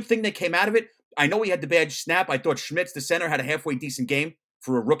one good thing that came out of it, I know he had the bad snap. I thought Schmitz, the center, had a halfway decent game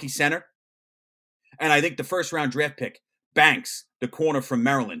for a rookie center. And I think the first-round draft pick, Banks, the corner from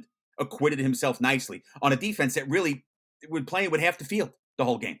Maryland, acquitted himself nicely on a defense that really would play with half the field the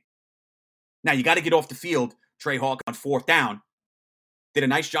whole game. Now, you got to get off the field. Trey Hawk on 4th down did a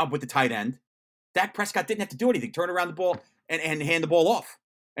nice job with the tight end. Dak Prescott didn't have to do anything. Turn around the ball and hand the ball off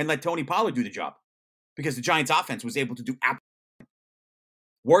and let Tony Pollard do the job because the Giants' offense was able to do absolutely.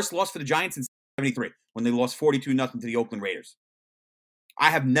 Worst loss for the Giants in 73 when they lost 42-0 to the Oakland Raiders. I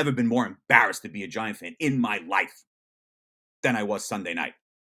have never been more embarrassed to be a Giant fan in my life than I was Sunday night.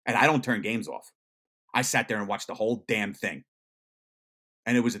 And I don't turn games off. I sat there and watched the whole damn thing.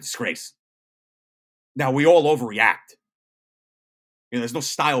 And it was a disgrace. Now, we all overreact. You know, there's no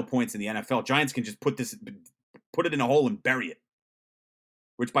style points in the NFL. Giants can just put it in a hole and bury it,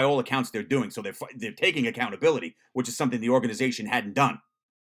 which by all accounts they're doing. So they're taking accountability, which is something the organization hadn't done.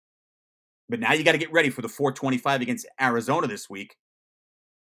 But now you got to get ready for the 425 against Arizona this week,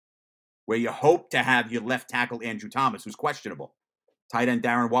 where you hope to have your left tackle Andrew Thomas, who's questionable. Tight end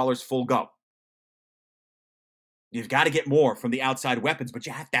Darren Waller's full go. You've got to get more from the outside weapons, but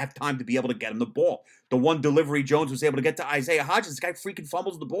you have to have time to be able to get him the ball. The one delivery Jones was able to get to Isaiah Hodgins, this guy freaking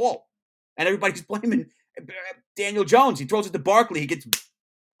fumbles the ball. And everybody's blaming Daniel Jones. He throws it to Barkley. He gets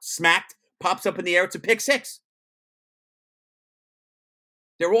smacked, pops up in the air. It's a pick six.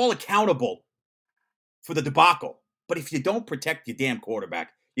 They're all accountable for the debacle. But if you don't protect your damn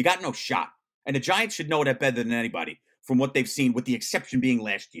quarterback, you got no shot. And the Giants should know that better than anybody from what they've seen, with the exception being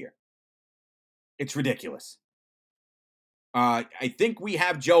last year. It's ridiculous. I think we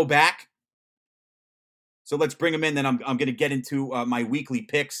have Joe back. So let's bring him in. Then I'm going to get into my weekly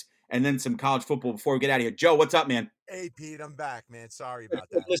picks and then some college football before we get out of here. Joe, what's up, man? Hey, Pete, I'm back, man. Sorry about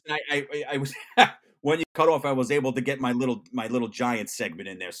that. Listen, I was when you cut off, I was able to get my little Giants segment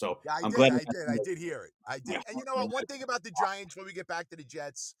in there. So Yeah, I'm glad. I did hear it. I did. Yeah. And you know what? One thing about the Giants, when we get back to the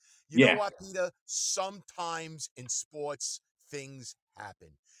Jets, you Yeah. know what, Peter? Sometimes in sports, things happen.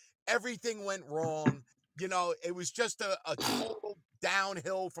 Everything went wrong. You know, it was just a total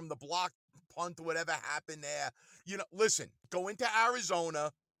downhill from the block punt or whatever happened there. You know, listen, go into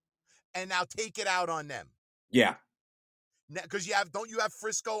Arizona and now take it out on them. Yeah. Because don't you have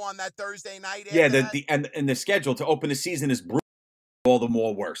Frisco on that Thursday night? Yeah, the schedule to open the season is brutal, all the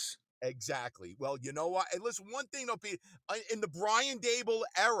more worse. Exactly. Well, you know what? Hey, listen, one thing though, Pete, in the Brian Dable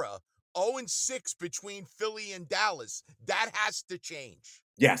era, 0-6 between Philly and Dallas, that has to change.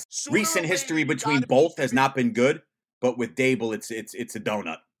 Yes. Recent history between both has not been good, but with Dable, it's a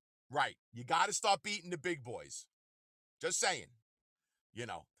donut. Right. You got to start beating the big boys. Just saying. You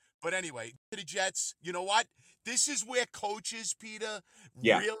know. But anyway, to the Jets, you know what? This is where coaches, Peter,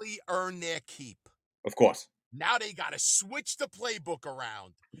 really earn their keep. Of course. Now they got to switch the playbook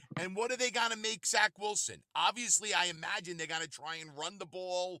around. And what are they going to make Zach Wilson? Obviously, I imagine they're going to try and run the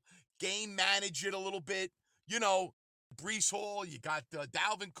ball, game manage it a little bit. You know, Breece Hall, you got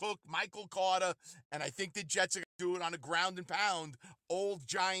Dalvin Cook, Michael Carter, and I think the Jets are going to do it on a ground and pound, old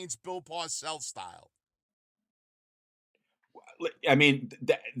Giants, Bill Parcells style. I mean,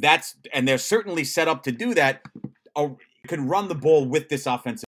 and they're certainly set up to do that. You can run the ball with this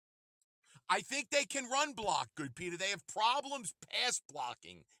offensive. I think they can run block good, Peter. They have problems pass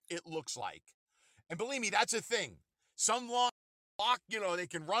blocking, it looks like. And believe me, that's a thing. Some long block, you know, they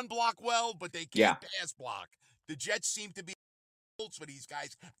can run block well, but they can't pass block. The Jets seem to be for these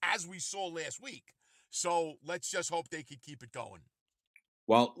guys, as we saw last week. So let's just hope they can keep it going.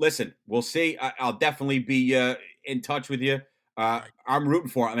 Well, listen, we'll see. I'll definitely be in touch with you. Right. I'm rooting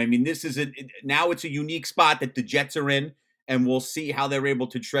for them. I mean, this is now it's a unique spot that the Jets are in, and we'll see how they're able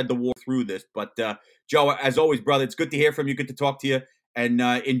to tread the war through this. But Joe, as always, brother, it's good to hear from you. Good to talk to you, and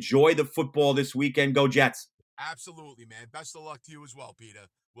enjoy the football this weekend. Go Jets! Absolutely, man. Best of luck to you as well, Peter.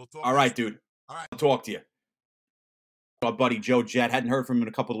 We'll talk. All right, dude. All right, I'll talk to you. Our buddy Joe Jett, hadn't heard from him in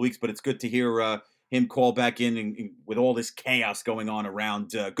a couple of weeks, but it's good to hear him call back in and with all this chaos going on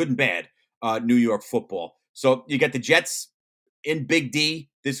around good and bad New York football. So you got the Jets in Big D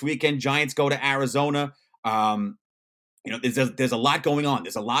this weekend. Giants go to Arizona. You know, there's a lot going on.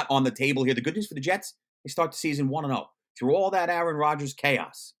 There's a lot on the table here. The good news for the Jets, they start the season 1-0. Through all that Aaron Rodgers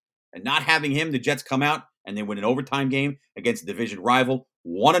chaos and not having him, the Jets come out and they win an overtime game against a division rival,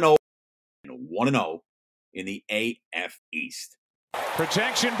 1-0 and 1-0 in the AF East.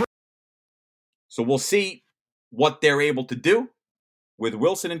 Protection. So we'll see what they're able to do with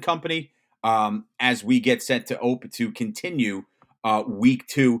Wilson and company as we get set to continue week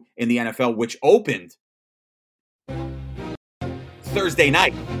 2 in the NFL, which opened Thursday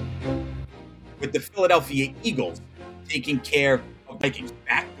night. with the Philadelphia Eagles taking care of Vikings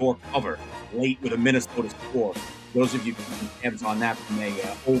backdoor cover late with a Minnesota score. Those of you keeping tabs on that from a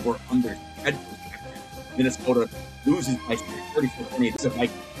over-under spread perspective, Minnesota loses by 34-28. This is a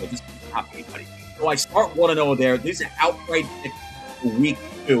Vikings, so this can't stop anybody. So I start 1-0 there. This is an outright pick for week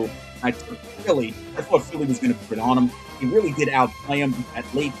 2. I took Philly. I thought Philly was going to put it on him. He really did outplay him. That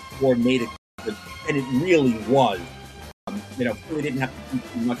late score made it, and it really was. Philly didn't have to do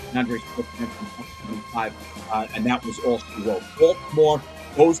too much. Andre Smith from 75, and that was all she wrote. Baltimore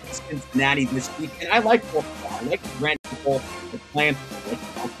goes to Cincinnati this week, and I like Baltimore. I like the Grant Ball, the plan. I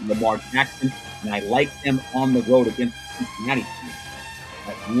like Lamar Jackson, and I like them on the road against the Cincinnati team.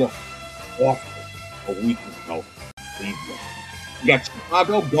 That looked awful a week ago. Cleveland. You got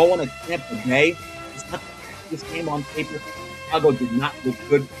Chicago going to Tampa Bay. It's not this game on paper. Chicago did not look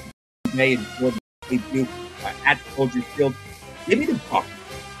good today before the debut at Soldier Field. Give me the Bucs.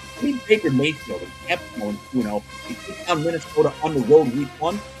 Give me Baker Mayfield and Tampa going 2-0. They take down Minnesota on the road week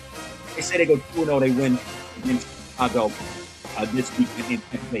 1. They say they go 2-0. They win against Chicago this week in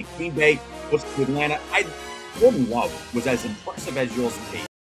Tampa Bay. Green Bay goes to Atlanta. Jordan Love was as impressive as you'll see.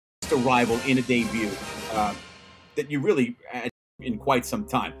 Just a rival in a debut that you really in quite some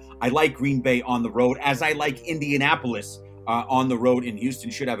time. I like Green Bay on the road, as I like Indianapolis on the road. In Houston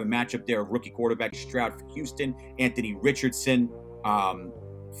should have a matchup there of rookie quarterback Stroud for Houston, Anthony Richardson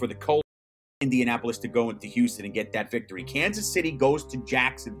for the Colts. Indianapolis to go into Houston and get that victory. Kansas City goes to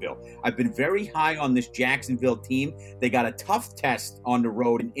Jacksonville. I've been very high on this Jacksonville team. They got a tough test on the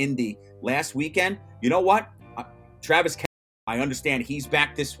road in Indy last weekend. You know what? Travis Kelce, I understand he's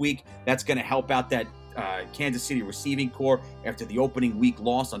back this week. That's going to help out that Kansas City receiving core after the opening week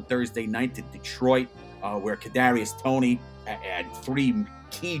loss on Thursday night to Detroit, where Kadarius Toney had 3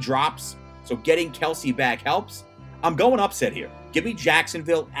 key drops. So getting Kelce back helps. I'm going upset here. Give me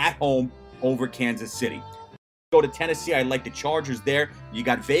Jacksonville at home over Kansas City. Go to Tennessee. I like the Chargers there. You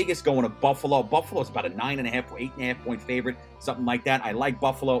got Vegas going to Buffalo. Buffalo's about a 9.5 or 8.5 point favorite, something like that. I like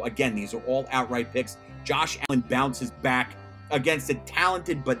Buffalo. Again, these are all outright picks. Josh Allen bounces back against a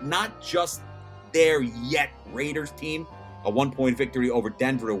talented but not just there yet Raiders team. A 1-point victory over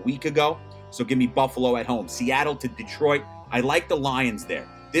Denver a week ago. So give me Buffalo at home. Seattle to Detroit. I like the Lions there.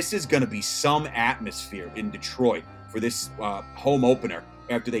 This is going to be some atmosphere in Detroit for this home opener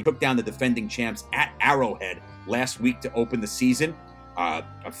after they took down the defending champs at Arrowhead last week to open the season.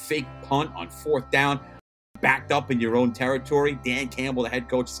 A fake punt on 4th down, backed up in your own territory. Dan Campbell, the head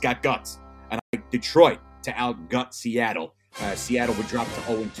coach, has got guts. And I like Detroit to outgut Seattle. Seattle would drop to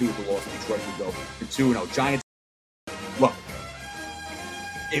 0-2 if the loss. Detroit would go for 2-0. Giants, look,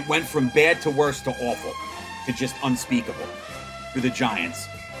 it went from bad to worse to awful to just unspeakable for the Giants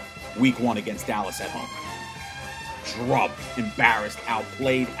week 1 against Dallas at home. Drubbed, embarrassed,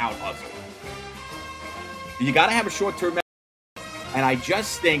 outplayed, out-hustled. You got to have a short-term memory. And I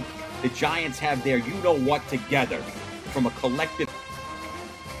just think the Giants have their you-know-what together from a collective.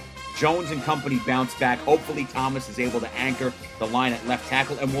 Jones and company bounce back. Hopefully Thomas is able to anchor the line at left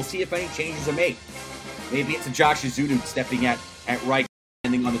tackle, and we'll see if any changes are made. Maybe it's a Josh Azudu stepping at right,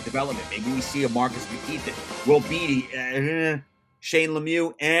 depending on the development. Maybe we see a Marcus McKeithen. Will Beatty, Shane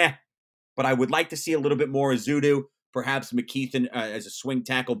Lemieux, But I would like to see a little bit more Azudu, perhaps McKeithen as a swing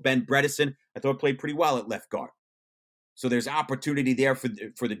tackle. Ben Bredesen, I thought played pretty well at left guard. So there's opportunity there for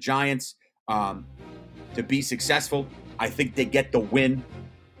the Giants to be successful. I think they get the win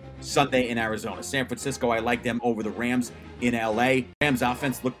Sunday in Arizona. San Francisco, I like them over the Rams in LA. Rams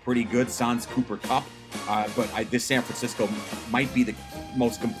offense looked pretty good, sans Cooper Kupp. But this San Francisco might be the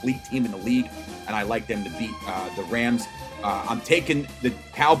most complete team in the league, and I like them to beat the Rams. I'm taking the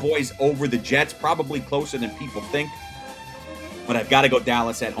Cowboys over the Jets, probably closer than people think. But I've got to go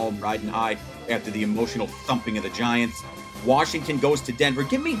Dallas at home, riding high after the emotional thumping of the Giants. Washington goes to Denver.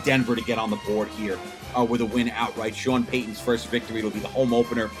 Give me Denver to get on the board here with a win outright. Sean Payton's first victory. It'll be the home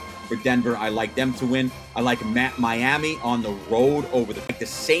opener for Denver. I like them to win. I like Miami on the road over the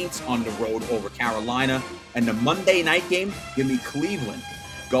Saints on the road over Carolina. And the Monday night game, give me Cleveland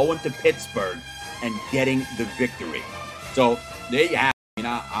going to Pittsburgh and getting the victory. So there you have it.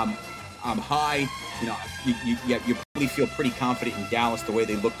 I'm high. You probably feel pretty confident in Dallas the way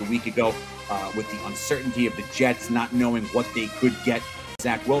they looked a week ago with the uncertainty of the Jets not knowing what they could get.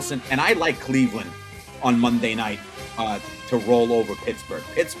 Zach Wilson. And I like Cleveland on Monday night to roll over Pittsburgh.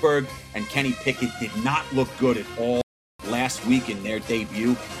 Pittsburgh and Kenny Pickett did not look good at all last week in their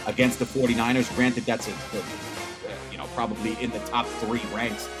debut against the 49ers. Granted, that's probably in the top 3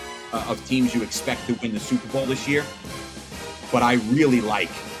 ranks of teams you expect to win the Super Bowl this year. But I really like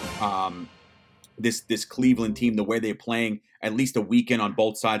this Cleveland team, the way they're playing at least a weekend on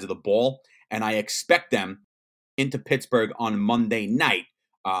both sides of the ball. and I expect them into Pittsburgh on Monday night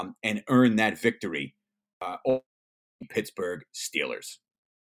and earn that victory over the Pittsburgh Steelers.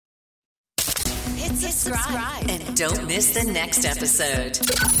 Hit subscribe and don't miss the next episode.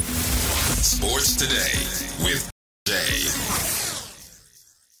 Sports Today with Jay.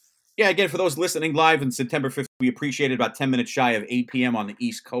 Yeah, again, for those listening live on September 5th, we appreciate it. About 10 minutes shy of 8 p.m. on the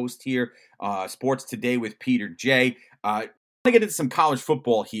East Coast here. Sports Today with Peter J. I want to get into some college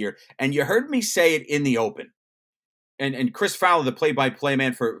football here, and you heard me say it in the open. And Chris Fowler, the play-by-play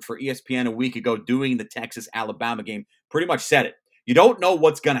man for ESPN a week ago, doing the Texas-Alabama game, pretty much said it. You don't know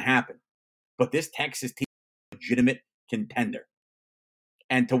what's going to happen, but this Texas team is a legitimate contender.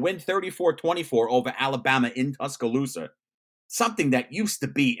 And to win 34-24 over Alabama in Tuscaloosa, something that used to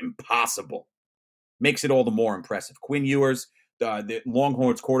be impossible, makes it all the more impressive. Quinn Ewers, the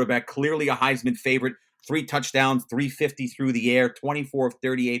Longhorns quarterback, clearly a Heisman favorite. 3 touchdowns, 350 through the air, 24 of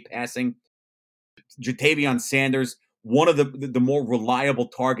 38 passing. Jatavion Sanders, one of the more reliable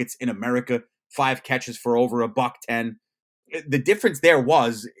targets in America, 5 catches for over $110. The difference there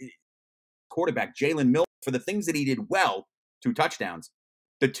was quarterback Jalen Milroe, for the things that he did well, 2 touchdowns.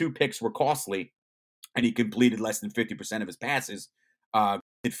 The 2 picks were costly, and he completed less than 50% of his passes.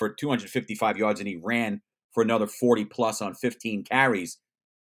 Did for 255 yards, and he ran for another 40-plus on 15 carries.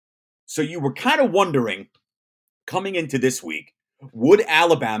 So you were kind of wondering, coming into this week, would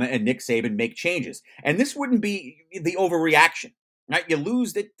Alabama and Nick Saban make changes? And this wouldn't be the overreaction, right? You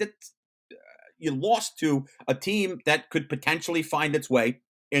lose you lost to a team that could potentially find its way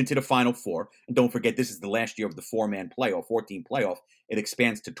into the Final Four. And don't forget, this is the last year of the 4-man playoff, 14 playoff. It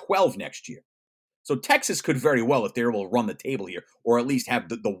expands to 12 next year. So Texas could very well, if they're able to run the table here, or at least have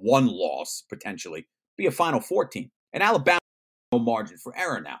the one loss potentially, be a Final Four team. And Alabama has no margin for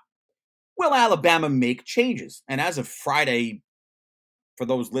error now. Will Alabama make changes? And as of Friday, for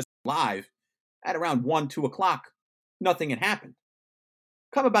those listening live, at around 1, 2 o'clock, nothing had happened.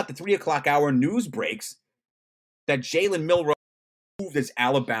 Come about the 3 o'clock hour, news breaks that Jalen Milroe moved as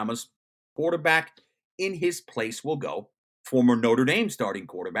Alabama's quarterback. In his place will go former Notre Dame starting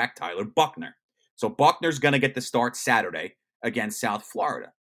quarterback Tyler Buchner. So Buchner's going to get the start Saturday against South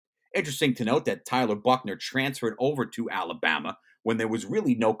Florida. Interesting to note that Tyler Buchner transferred over to Alabama when there was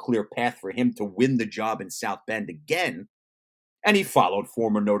really no clear path for him to win the job in South Bend again. And he followed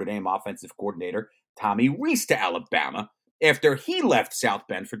former Notre Dame offensive coordinator Tommy Rees to Alabama after he left South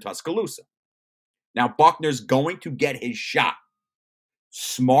Bend for Tuscaloosa. Now Buchner's going to get his shot.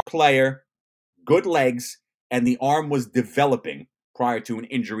 Smart player, good legs, and the arm was developing prior to an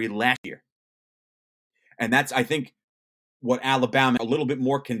injury last year. And that's, I think, what Alabama, a little bit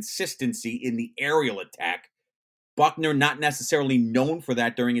more consistency in the aerial attack. Buchner, not necessarily known for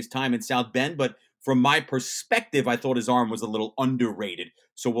that during his time in South Bend, but from my perspective, I thought his arm was a little underrated.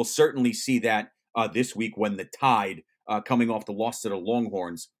 So we'll certainly see that this week when the Tide, coming off the loss to the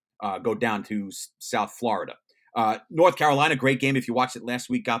Longhorns, go down to South Florida. North Carolina, great game. If you watched it last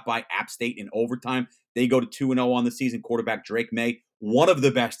week, got by App State in overtime. They go to 2-0 on the season. Quarterback Drake May, one of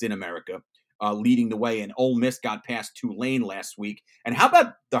the best in America, leading the way. And Ole Miss got past Tulane last week. And how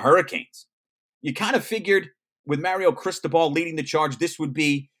about the Hurricanes? You kind of figured with Mario Cristobal leading the charge, this would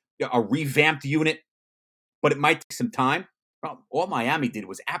be a revamped unit, but it might take some time. Well, all Miami did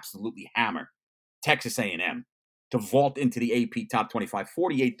was absolutely hammer Texas A&M to vault into the AP Top 25,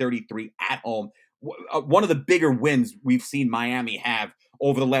 48-33 at home. One of the bigger wins we've seen Miami have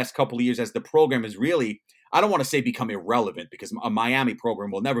over the last couple of years as the program is really, I don't want to say become irrelevant because a Miami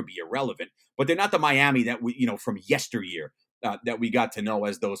program will never be irrelevant, but they're not the Miami that we, from yesteryear that we got to know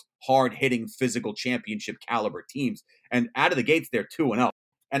as those hard-hitting, physical championship caliber teams. And out of the gates, they're 2-0.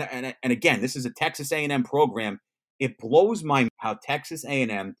 And again, this is a Texas A&M program. It blows my mind how Texas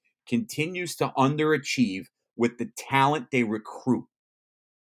A&M continues to underachieve with the talent they recruit.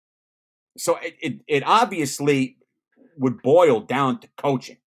 So it obviously would boil down to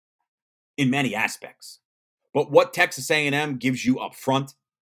coaching in many aspects. But what Texas A&M gives you up front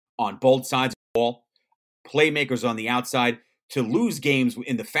on both sides of the ball, playmakers on the outside, to lose games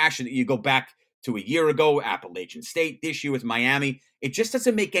in the fashion that you go back to a year ago, Appalachian State, this year with Miami, it just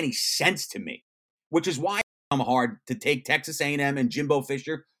doesn't make any sense to me, which is why it's hard to take Texas A&M and Jimbo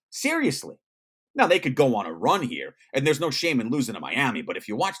Fisher seriously. Now, they could go on a run here, and there's no shame in losing to Miami, but if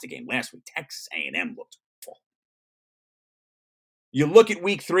you watched the game last week, Texas A&M looked awful. You look at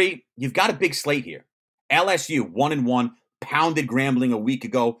week 3, you've got a big slate here. LSU, 1-1, pounded Grambling a week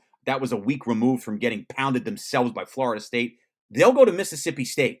ago. That was a week removed from getting pounded themselves by Florida State. They'll go to Mississippi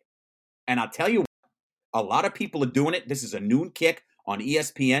State. And I'll tell you what, a lot of people are doing it. This is a noon kick on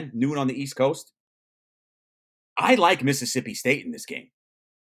ESPN, noon on the East Coast. I like Mississippi State in this game.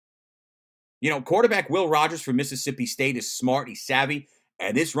 Quarterback Will Rogers from Mississippi State is smart. He's savvy.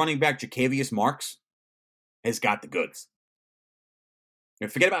 And this running back, Jacavius Marks, has got the goods.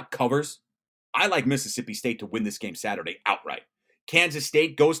 And forget about covers. I like Mississippi State to win this game Saturday outright. Kansas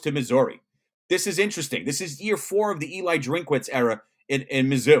State goes to Missouri. This is interesting. This is year 4 of the Eli Drinkwitz era in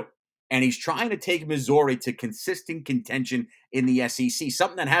Mizzou. And he's trying to take Missouri to consistent contention in the SEC,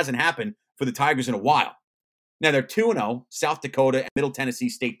 something that hasn't happened for the Tigers in a while. Now, they're 2-0, South Dakota and Middle Tennessee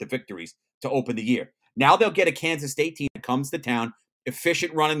State the victories to open the year. Now they'll get a Kansas State team that comes to town,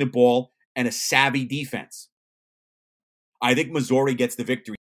 efficient running the ball, and a savvy defense. I think Missouri gets the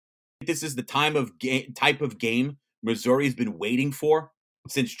victory. This is the type of game Missouri has been waiting for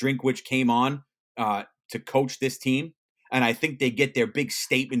since Drinkwitz came on to coach this team. And I think they get their big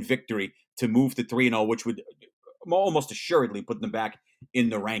statement victory to move to 3-0, which would almost assuredly put them back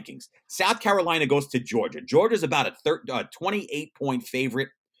in the rankings. South Carolina goes to Georgia. Georgia's about a 28-point favorite.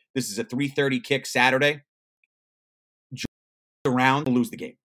 This is a 3:30 kick Saturday. Georgia's around to lose the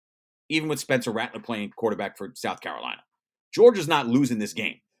game, even with Spencer Rattler playing quarterback for South Carolina. Georgia's not losing this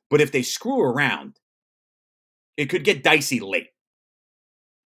game. But if they screw around, it could get dicey late.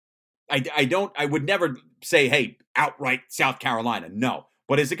 I would never say, hey, outright South Carolina. No.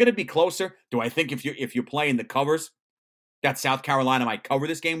 But is it going to be closer? Do I think if you're playing the covers, that South Carolina might cover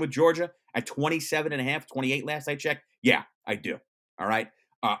this game with Georgia at 27.5, 28 last I checked? Yeah, I do. All right.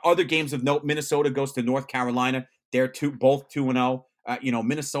 Other games of note, Minnesota goes to North Carolina. They're both 2-0.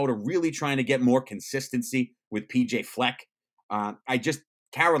 Minnesota really trying to get more consistency with PJ Fleck.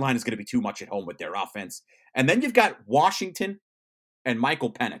 Carolina's going to be too much at home with their offense. And then you've got Washington and Michael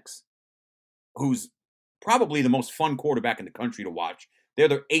Penix, who's probably the most fun quarterback in the country to watch. They're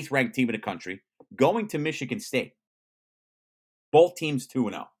the 8th-ranked team in the country, going to Michigan State. Both teams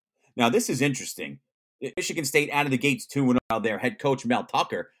 2-0. Now, this is interesting. Michigan State out of the gates 2-0. Their head coach, Mel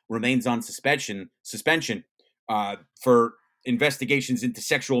Tucker, remains on suspension for investigations into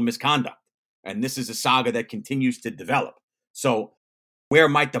sexual misconduct. And this is a saga that continues to develop. So where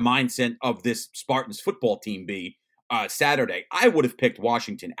might the mindset of this Spartans football team be Saturday? I would have picked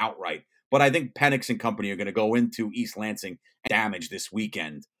Washington outright, but I think Penix and company are going to go into East Lansing and damage this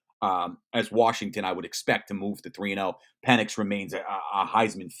weekend. As Washington, I would expect to move to 3-0. Penix remains a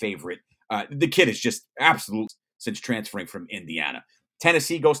Heisman favorite. The kid is just absolute since transferring from Indiana.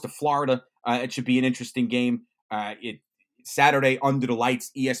 Tennessee goes to Florida. It should be an interesting game. Saturday under the lights,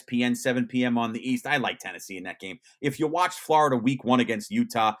 ESPN, 7 p.m. on the East. I like Tennessee in that game. If you watched Florida week 1 against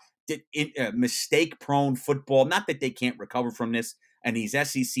Utah, mistake-prone football, not that they can't recover from this, and these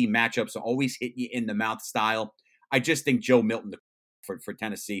SEC matchups always hit you in the mouth style. I just think Joe Milton for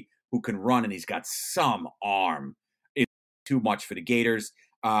Tennessee, who can run, and he's got some arm, is too much for the Gators.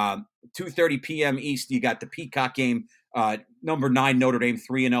 2:30 p.m. East, you got the Peacock game. Number 9 Notre Dame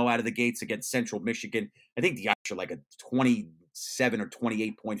 3-0 out of the gates against Central Michigan. I think the Irish are like a 27 or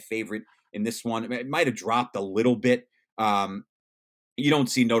 28 point favorite in this one. It might have dropped a little bit. You don't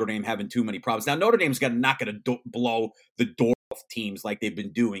see Notre Dame having too many problems. Now, Notre Dame's not going to blow the door off teams like they've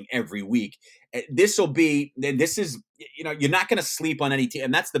been doing every week. You're not going to sleep on any team.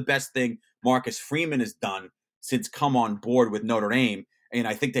 And that's the best thing Marcus Freeman has done since come on board with Notre Dame. And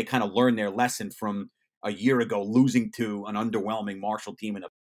I think they kind of learned their lesson from a year ago, losing to an underwhelming Marshall team and a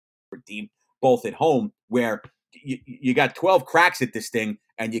team, both at home, where you got 12 cracks at this thing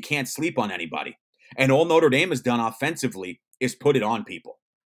and you can't sleep on anybody. And all Notre Dame has done offensively is put it on people.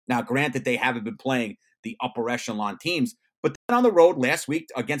 Now, granted, they haven't been playing the upper echelon teams, but then on the road last week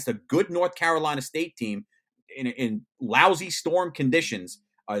against a good North Carolina State team in lousy storm conditions,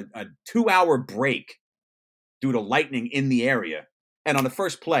 a 2-hour break due to lightning in the area. And on the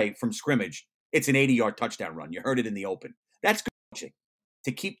first play from scrimmage, it's an 80-yard touchdown run. You heard it in the open. That's good coaching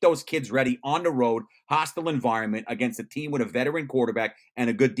to keep those kids ready on the road, hostile environment against a team with a veteran quarterback and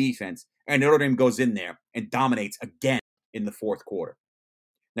a good defense. And Notre Dame goes in there and dominates again in the fourth quarter.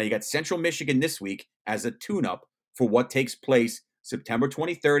 Now, you got Central Michigan this week as a tune-up for what takes place September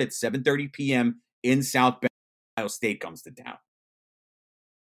 23rd at 7:30 p.m. in South Bend. Ohio State comes to town.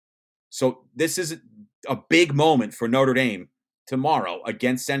 So this is a big moment for Notre Dame tomorrow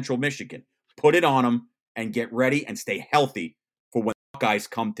against Central Michigan. Put it on them and get ready and stay healthy for when the Buckeyes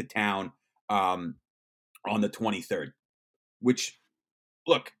come to town on the 23rd. Which,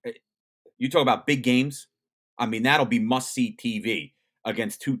 look, you talk about big games. I mean, that'll be must-see TV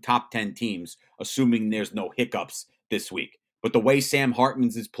against 2 top 10 teams, assuming there's no hiccups this week. But the way Sam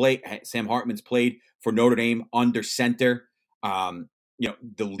Hartman's played for Notre Dame under center, the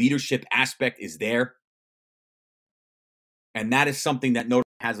leadership aspect is there. And that is something that Notre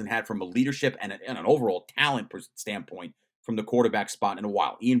Dame hasn't had from a leadership and an overall talent standpoint from the quarterback spot in a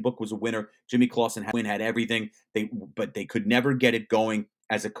while. Ian Book was a winner. Jimmy Clausen had everything. But they could never get it going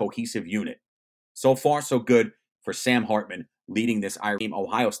as a cohesive unit. So far, so good for Sam Hartman leading this Irish team.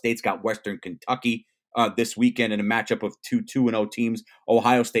 Ohio State's got Western Kentucky this weekend in a matchup of two 2-0 teams.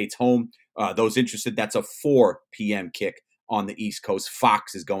 Ohio State's home. Those interested, that's a 4 p.m. kick on the East Coast.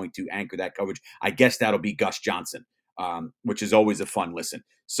 Fox is going to anchor that coverage. I guess that'll be Gus Johnson, which is always a fun listen.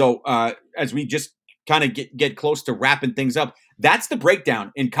 So as we just kind of get close to wrapping things up, that's the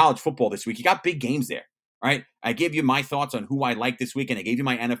breakdown in college football this week. You got big games there, right? I gave you my thoughts on who I like this weekend. I gave you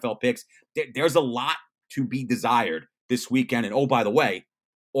my NFL picks. There's a lot to be desired this weekend. And oh, by the way,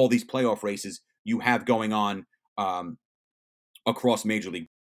 all these playoff races you have going on across Major League.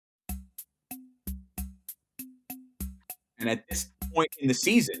 And at this point in the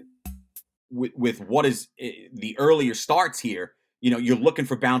season, with what is the earlier starts here, you're looking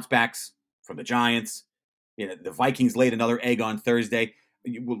for bounce backs from the Giants. The Vikings laid another egg on Thursday.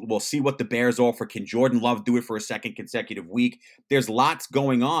 We'll see what the Bears offer. Can Jordan Love do it for a second consecutive week? There's lots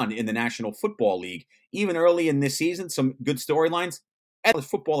going on in the National Football League. Even early in this season, some good storylines. And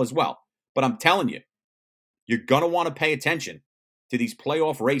football as well. But I'm telling you, you're going to want to pay attention to these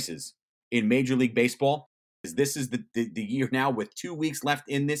playoff races in Major League Baseball, because this is the year now with 2 weeks left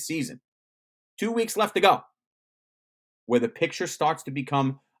in this season. 2 weeks left to go, where the picture starts to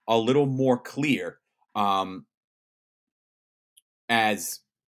become a little more clear as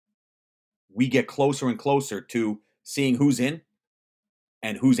we get closer and closer to seeing who's in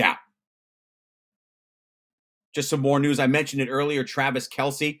and who's out. Just some more news. I mentioned it earlier. Travis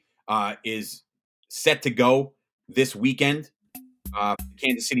Kelce is set to go this weekend for the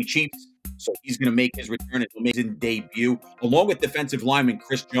Kansas City Chiefs. So he's going to make his return. He'll make his debut, along with defensive lineman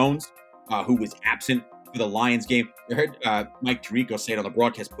Chris Jones, who was absent for the Lions game. I heard Mike Tirico say it on the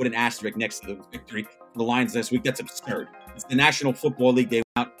broadcast, put an asterisk next to the victory for the Lions this week. That's absurd. It's the National Football League. They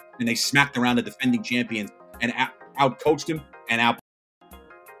went out and they smacked around the defending champions and out-coached them and out.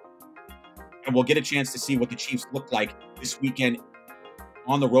 And we'll get a chance to see what the Chiefs look like this weekend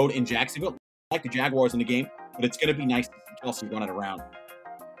on the road in Jacksonville. Like the Jaguars in the game, but it's going to be nice to see Kelsey running around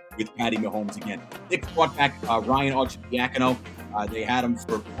with Patty Mahomes again. Nick brought back Ryan Arcidiacono. They had him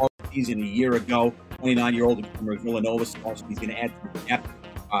for part of the season a year ago. 29-year-old from Villanova star, so he's going to add to the depth.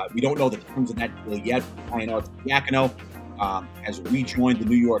 We don't know the terms of that deal yet. Ryan Arcidiacono has rejoined the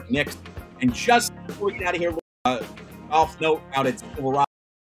New York Knicks. And just before we get out of here, golf note out at Silverado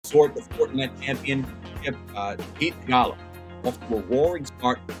Resort, the Fortinet Championship, Pete Gala off to a roaring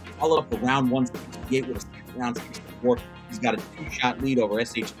start, followed up the round 168 with a second round 64. He's got a 2-shot lead over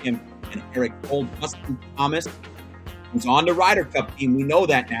S.H. Kim and Eric Cole. Dustin Thomas, who's on the Ryder Cup team, we know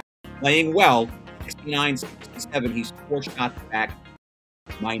that now, playing well, 69-67. He's 4 shots back,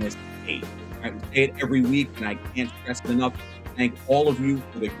 -8. All right, we say it every week, and I can't stress it enough. Thank all of you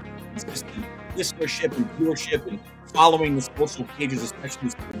for the consistent listenership and viewership and following the social pages, especially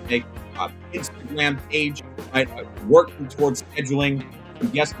the Instagram page, right? Working towards scheduling.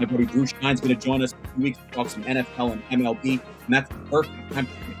 And yes, my buddy Drew Stein's going to join us in 2 weeks to talk some NFL and MLB. And that's the perfect time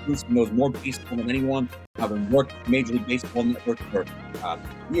to Bruce knows more baseball than anyone. I've been working with Major League Baseball Network for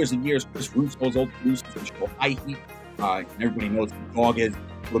years and years. Chris Russo's old producer for the show High Heat. And everybody knows who the dog is.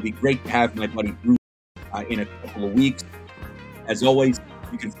 It'll be great to have my buddy Bruce in a couple of weeks. As always,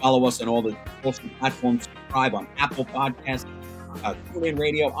 you can follow us on all the social platforms. Subscribe on Apple Podcasts, TuneIn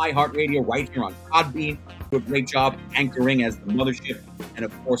Radio, iHeartRadio, right here on Podbean. Do a great job anchoring as the mothership. And,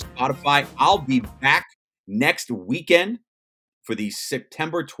 of course, Spotify. I'll be back next weekend for the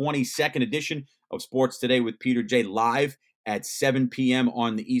September 22nd edition of Sports Today with Peter J. live at 7 p.m.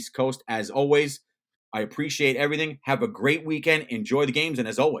 on the East Coast. As always, I appreciate everything. Have a great weekend. Enjoy the games. And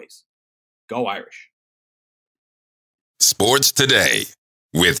as always, go Irish. Sports Today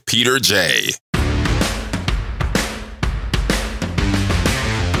with Peter J.